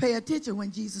he didn't pay attention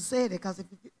when Jesus said it,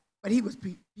 but he was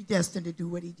predestined to do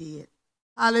what he did.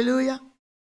 Hallelujah.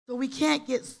 So we can't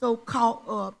get so caught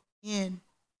up in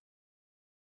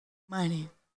money.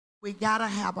 We got to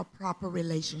have a proper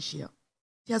relationship.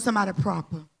 Tell somebody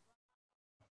proper.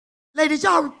 Ladies,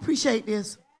 y'all appreciate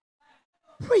this?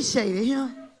 Appreciate it, yeah?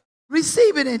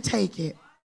 Receive it and take it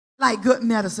like good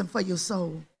medicine for your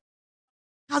soul.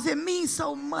 Because it means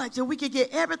so much, and we can get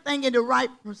everything in the right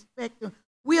perspective.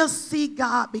 We'll see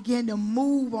God begin to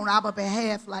move on our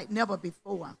behalf like never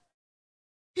before.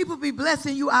 People be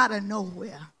blessing you out of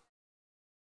nowhere.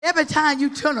 Every time you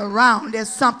turn around,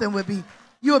 there's something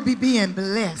you'll be being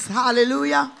blessed.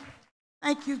 Hallelujah.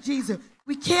 Thank you, Jesus.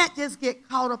 We can't just get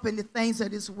caught up in the things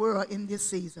of this world in this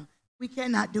season. We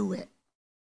cannot do it.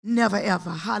 Never,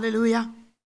 ever. Hallelujah.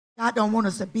 God don't want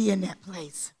us to be in that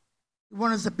place. He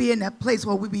wants us to be in that place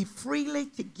where we be freely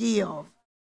to give.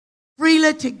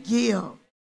 Freely to give.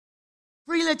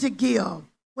 Freely to give.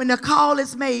 When the call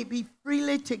is made, be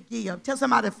freely to give. Tell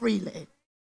somebody freely.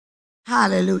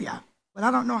 Hallelujah. But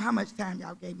I don't know how much time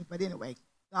y'all gave me, but anyway,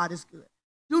 God is good.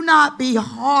 Do not be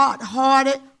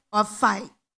hard-hearted or fight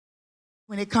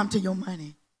when it comes to your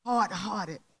money.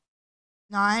 Hard-hearted.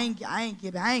 No, I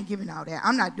ain't giving all that.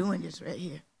 I'm not doing this right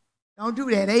here. Don't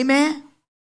do that. Amen?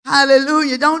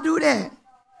 Hallelujah. Don't do that.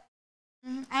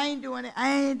 I ain't doing it. I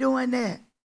ain't doing that.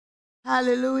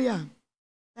 Hallelujah.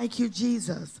 Thank you,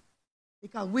 Jesus.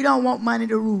 Because we don't want money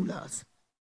to rule us.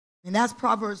 And that's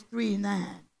Proverbs 3:9.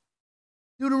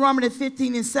 Deuteronomy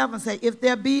 15:7 say, if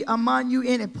there be among you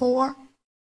any poor,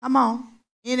 come on,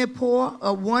 any poor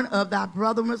or one of thy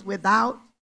brethren without,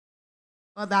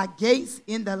 or thy gates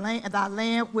in the land, thy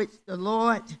land which the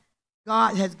Lord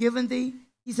God has given thee,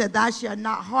 he said, thou shalt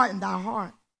not harden thy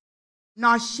heart,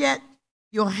 nor shut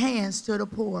your hands to the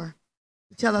poor.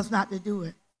 To tell us not to do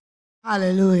it.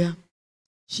 Hallelujah.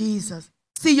 Jesus.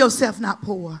 See yourself not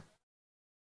poor.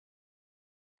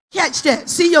 Catch that.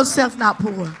 See yourself not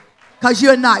poor. Because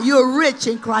you're not. You're rich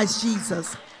in Christ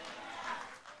Jesus.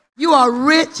 You are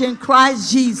rich in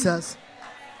Christ Jesus.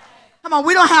 Come on,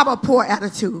 we don't have a poor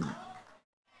attitude.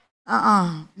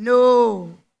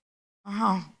 No.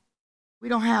 We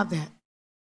don't have that.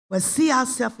 But see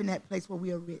ourselves in that place where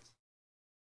we are rich.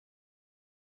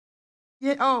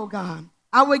 Yet, oh God,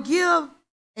 I will give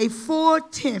a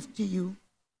 4/10 to you.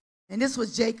 And this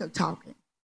was Jacob talking.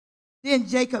 Then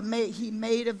Jacob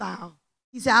made a vow.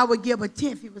 He said, I would give a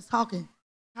 10th. He was talking,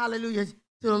 hallelujah, to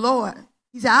the Lord.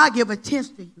 He said, I'll give a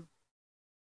 10th to you.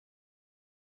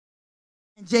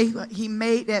 And Jacob, he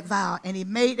made that vow, and he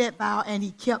made that vow, and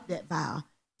he kept that vow.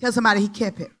 Tell somebody he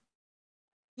kept it.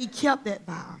 He kept that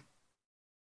vow.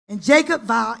 And Jacob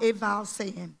vowed a vow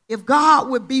saying, if God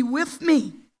would be with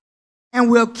me and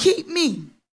will keep me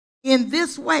in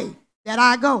this way that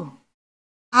I go,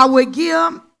 I will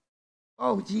give,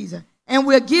 oh Jesus, and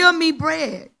will give me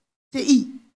bread to eat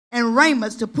and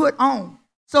raiment to put on,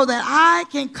 so that I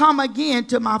can come again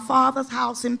to my father's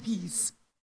house in peace.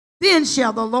 Then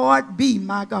shall the Lord be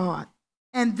my God.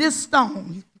 And this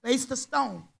stone, he placed a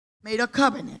stone, made a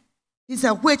covenant. He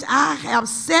said, which I have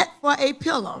set for a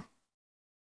pillar,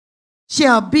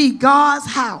 shall be God's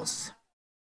house.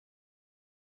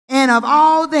 And of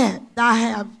all that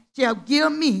thou shalt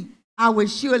give me, I will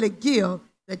surely give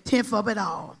the 10th of it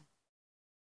all.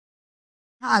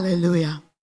 Hallelujah.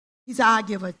 He said, I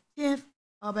give a tenth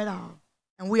of it all.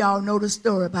 And we all know the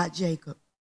story about Jacob.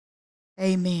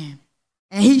 Amen.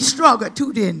 And he struggled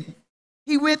too, didn't he?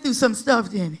 He went through some stuff,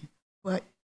 didn't he? But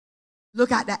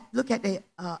look at the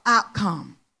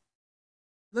outcome.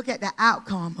 Look at the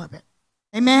outcome of it.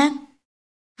 Amen.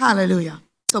 Hallelujah.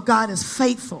 So God is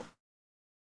faithful.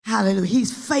 Hallelujah.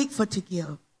 He's faithful to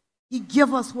give. He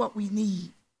gives us what we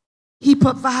need. He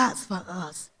provides for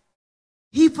us.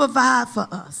 He provides for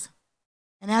us.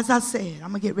 And as I said, I'm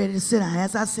going to get ready to sit down.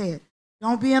 As I said,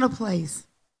 don't be in a place.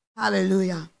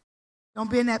 Hallelujah.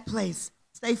 Don't be in that place.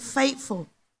 Stay faithful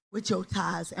with your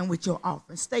tithes and with your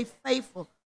offerings. Stay faithful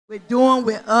with doing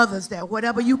with others that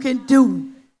whatever you can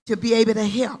do to be able to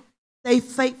help. Stay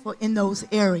faithful in those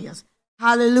areas.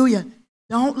 Hallelujah.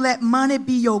 Don't let money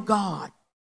be your God.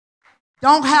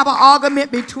 Don't have an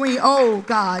argument between, oh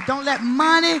God. Don't let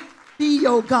money be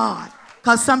your God.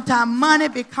 Because sometimes money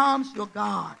becomes your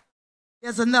God.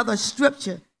 There's another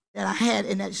scripture that I had,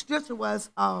 and that scripture was,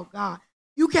 oh God,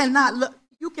 you cannot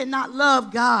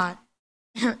love God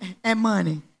and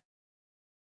money.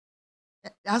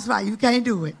 That's right, you can't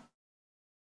do it.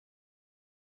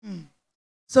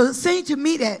 So it seems to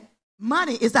me that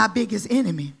money is our biggest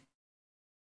enemy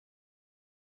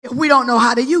if we don't know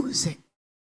how to use it.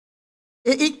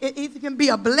 It can be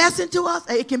a blessing to us,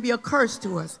 or it can be a curse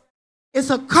to us. It's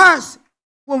a curse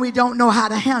when we don't know how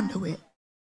to handle it.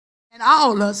 And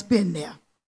all of us been there.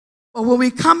 But when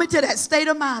we come into that state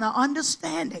of mind of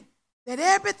understanding that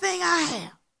everything I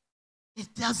have,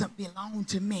 it doesn't belong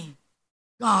to me.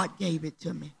 God gave it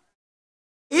to me.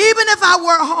 Even if I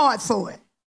work hard for it,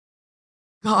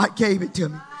 God gave it to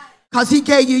me. Because he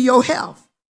gave you your health.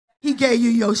 He gave you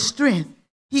your strength.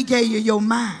 He gave you your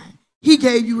mind. He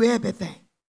gave you everything.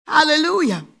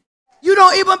 Hallelujah. You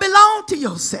don't even belong to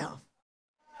yourself.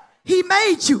 He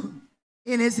made you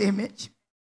in his image.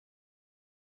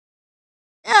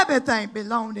 Everything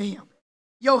belongs to him.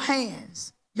 Your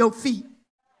hands, your feet,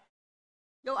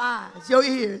 your eyes, your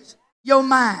ears, your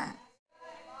mind.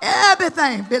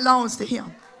 Everything belongs to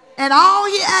him. And all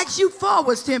he asked you for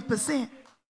was 10%.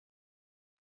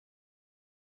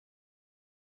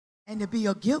 And to be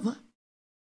a giver.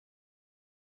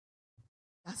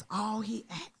 That's all he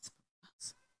asks for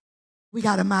us. We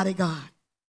got a mighty God.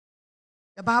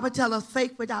 The Bible tells us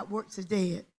faith without works is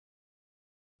dead.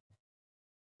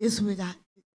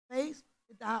 Faith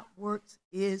without works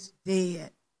is dead.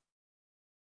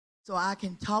 So I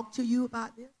can talk to you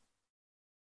about this.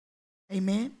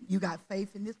 Amen. You got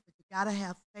faith in this, but you got to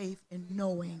have faith in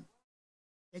knowing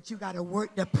that you got to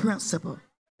work the principle.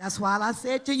 That's why I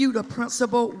said to you, the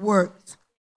principle works.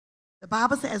 The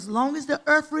Bible says, as long as the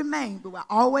earth remains, there will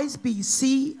always be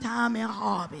seed time and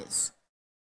harvest.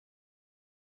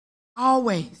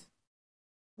 Always.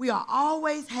 We will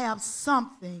always have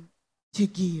something to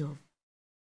give.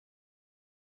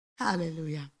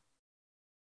 Hallelujah.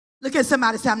 Look at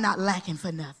somebody and say, I'm not lacking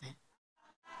for nothing.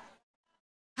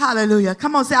 Hallelujah.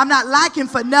 Come on, say, I'm not lacking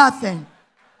for nothing.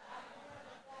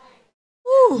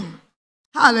 Ooh.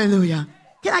 Hallelujah.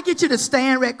 Can I get you to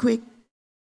stand right quick?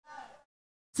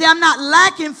 Say, I'm not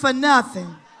lacking for nothing.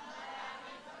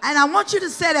 And I want you to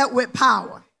say that with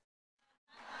power.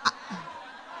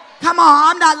 Come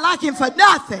on, I'm not lacking for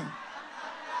nothing.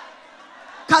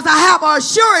 Because I have a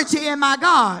surety in my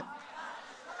God.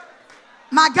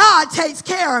 My God takes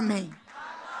care of me.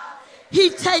 He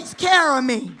takes care of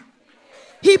me.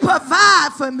 He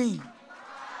provides for me.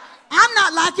 I'm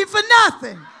not lacking for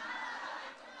nothing.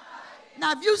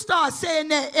 Now, if you start saying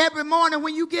that every morning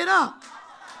when you get up,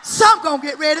 something's going to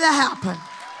get ready to happen.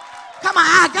 Come on,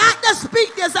 I got to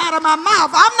speak this out of my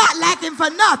mouth. I'm not lacking for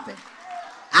nothing.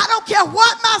 I don't care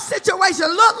what my situation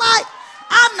look like.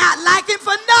 I'm not lacking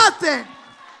for nothing.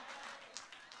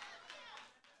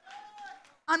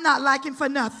 I'm not lacking for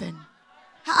nothing.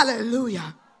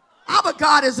 Hallelujah. Our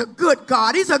God is a good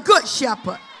God. He's a good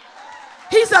shepherd.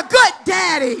 He's a good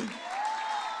daddy.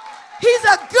 He's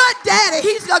a good daddy.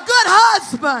 He's a good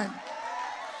husband.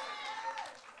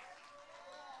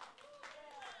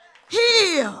 He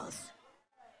is.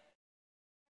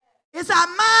 It's our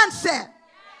mindset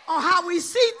on how we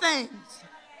see things.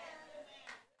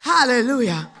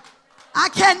 Hallelujah. I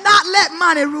cannot let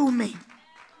money rule me.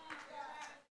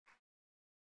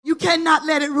 You cannot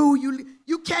let it rule you.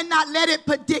 You cannot let it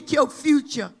predict your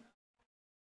future.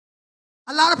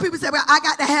 A lot of people say, well, I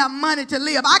got to have money to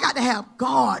live. I got to have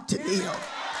God to live.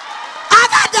 I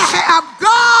got to have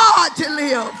God to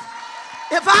live.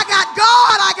 If I got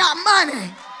God, I got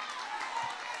money.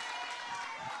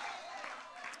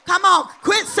 Come on,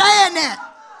 quit saying that.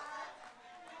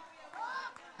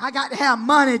 I got to have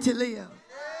money to live.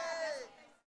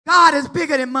 God is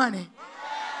bigger than money.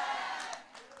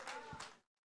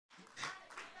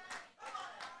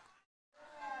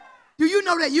 Do you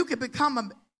know that you could become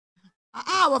an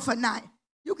hour for night?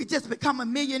 You could just become a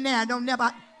millionaire. Don't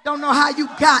know how you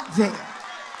got there.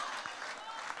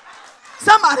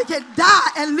 Somebody can die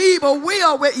and leave a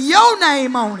will with your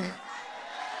name on it.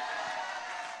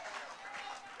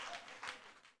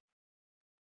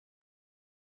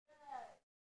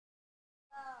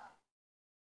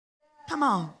 Come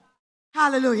on.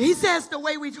 Hallelujah. He says the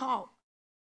way we talk.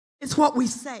 It's what we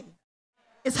say.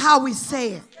 It's how we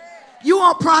say it. You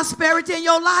want prosperity in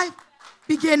your life?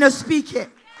 Begin to speak it.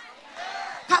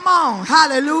 Come on.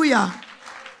 Hallelujah.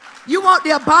 You want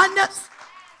the abundance?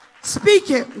 Speak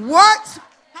it. Works.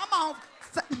 Come on.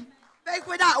 Faith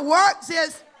without works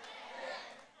is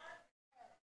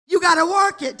you got to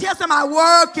work it. Tell somebody,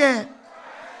 work it.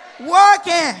 Work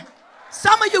it.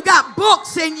 Some of you got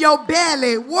books in your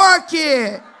belly. Work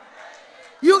it.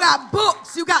 You got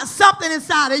books. You got something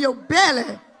inside of your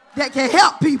belly that can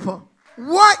help people.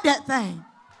 Work that thing.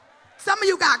 Some of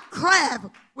you got craft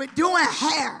with doing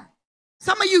hair.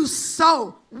 Some of you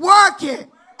sew. Work it.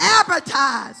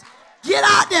 Advertise. Get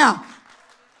out there.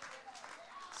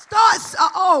 Start.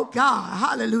 Oh, God.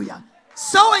 Hallelujah.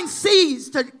 Sowing seeds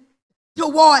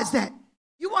towards that.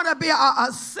 You want to be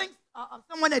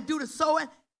someone that do the sowing?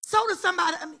 Sow to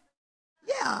somebody. I mean,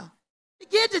 yeah.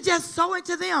 Begin to just sow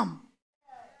into them.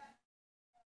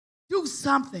 Do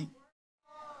something.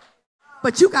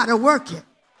 But you got to work it.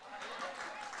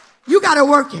 You got to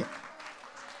work it.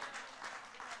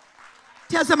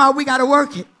 Tell somebody we got to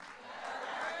work it.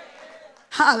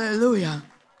 Hallelujah.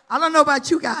 I don't know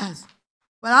about you guys,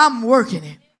 but I'm working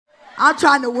it. I'm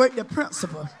trying to work the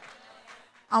principle.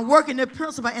 I'm working the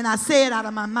principle, and I say it out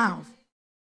of my mouth.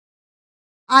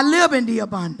 I live in the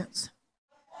abundance.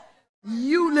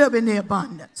 You live in the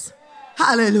abundance.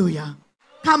 Hallelujah.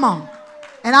 Come on.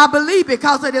 And I believe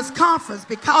because of this conference,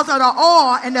 because of the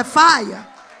oil and the fire,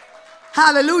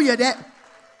 hallelujah, that,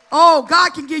 oh,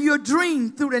 God can give you a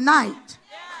dream through the night.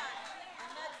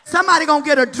 Somebody gonna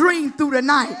get a dream through the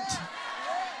night.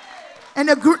 And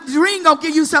the dream gonna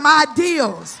give you some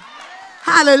ideals.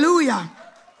 Hallelujah.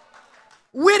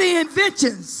 Witty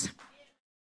inventions.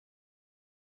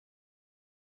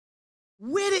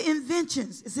 Witty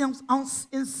inventions is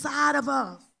inside of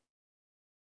us.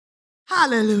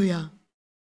 Hallelujah.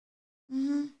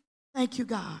 Thank you,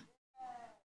 God.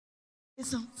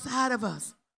 It's inside of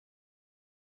us.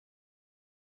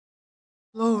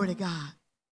 Glory to God.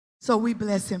 So we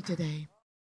bless him today.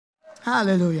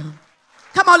 Hallelujah.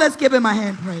 Come on, let's give him a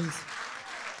hand praise.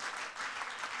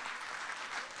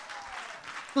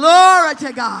 Glory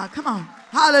to God. Come on.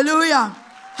 Hallelujah.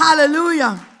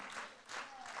 Hallelujah.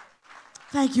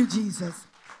 Thank you, Jesus.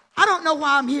 I don't know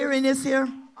why I'm hearing this here.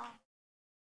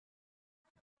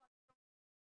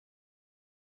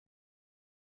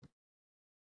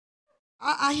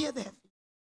 I hear that.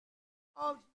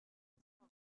 Oh,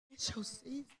 it's your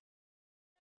season.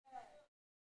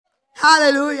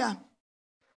 Hallelujah.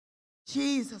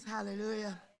 Jesus,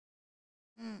 hallelujah.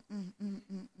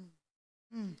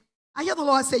 I hear the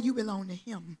Lord say you belong to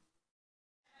him.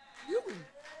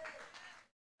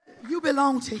 You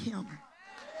belong to him.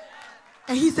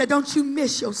 And he said, don't you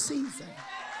miss your season.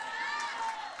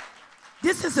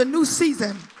 This is a new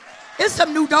season. It's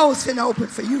some new doors finna open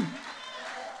for you.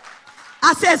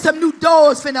 I said some new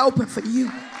doors finna open for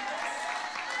you.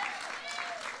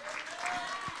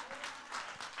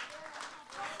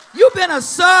 You've been a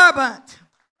servant.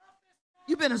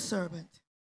 You've been a servant.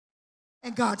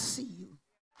 And God see you.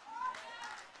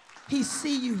 He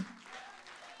see you.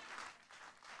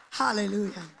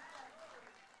 Hallelujah.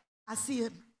 I see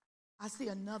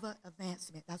another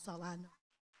advancement. That's all I know.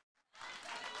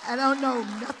 I don't know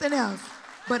nothing else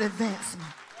but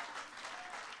advancement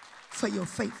for your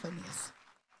faithfulness.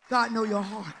 God know your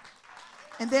heart.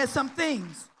 And there's some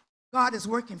things God is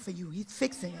working for you. He's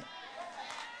fixing it.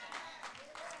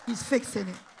 He's fixing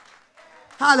it.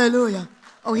 Hallelujah.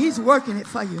 Oh, he's working it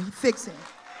for you. He's fixing it.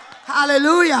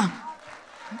 Hallelujah.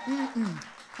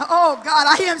 Oh, God,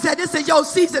 I hear him say, this is your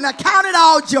season. Now count it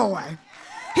all joy.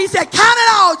 He said, count it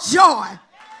all joy.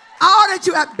 All that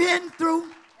you have been through,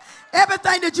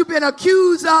 everything that you've been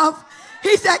accused of.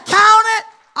 He said, count it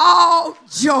all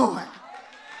joy.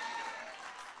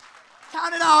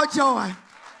 Count it all joy.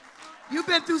 You've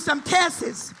been through some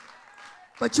tests,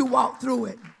 but you walked through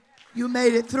it. You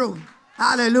made it through.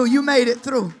 Hallelujah. You made it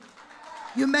through.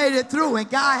 You made it through, and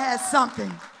God has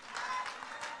something.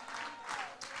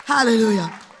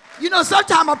 Hallelujah. You know,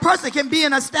 sometimes a person can be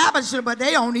an establishment, but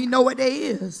they don't even know what they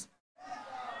is.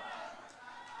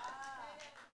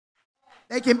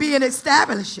 They can be an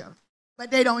establisher,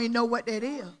 but they don't even know what that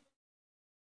is.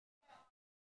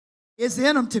 It's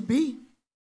in them to be.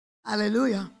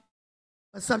 Hallelujah.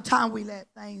 But sometimes we let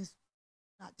things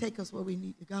not take us where we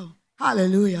need to go.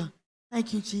 Hallelujah.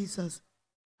 Thank you, Jesus.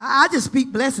 I just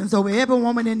speak blessings over every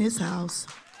woman in this house.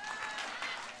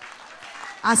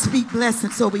 I speak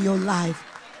blessings over your life.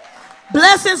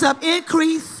 Blessings of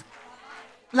increase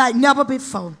like never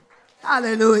before.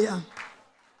 Hallelujah.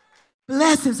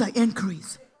 Blessings of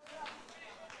increase.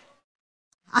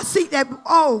 I see that,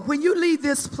 when you leave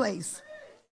this place,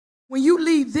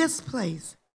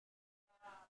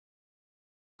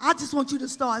 I just want you to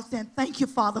start saying, thank you,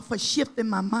 Father, for shifting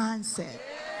my mindset.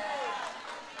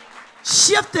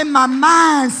 Shifting my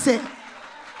mindset.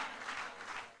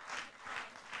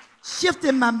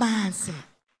 Shifting my mindset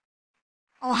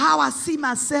on how I see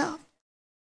myself,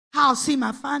 how I see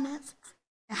my finances,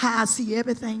 and how I see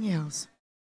everything else.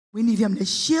 We need him to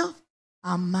shift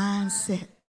our mindset.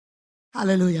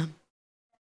 Hallelujah.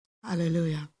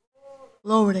 Hallelujah.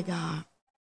 Glory to God.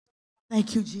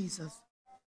 Thank you, Jesus.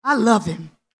 I love him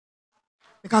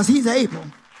because he's able.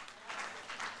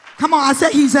 Come on, I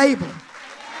said he's able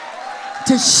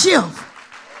to shift.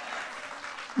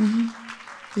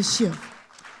 To shift.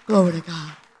 Glory to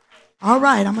God. All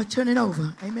right, I'm going to turn it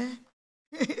over. Amen.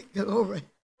 Glory.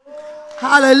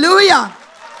 Hallelujah.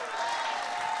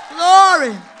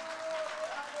 Glory.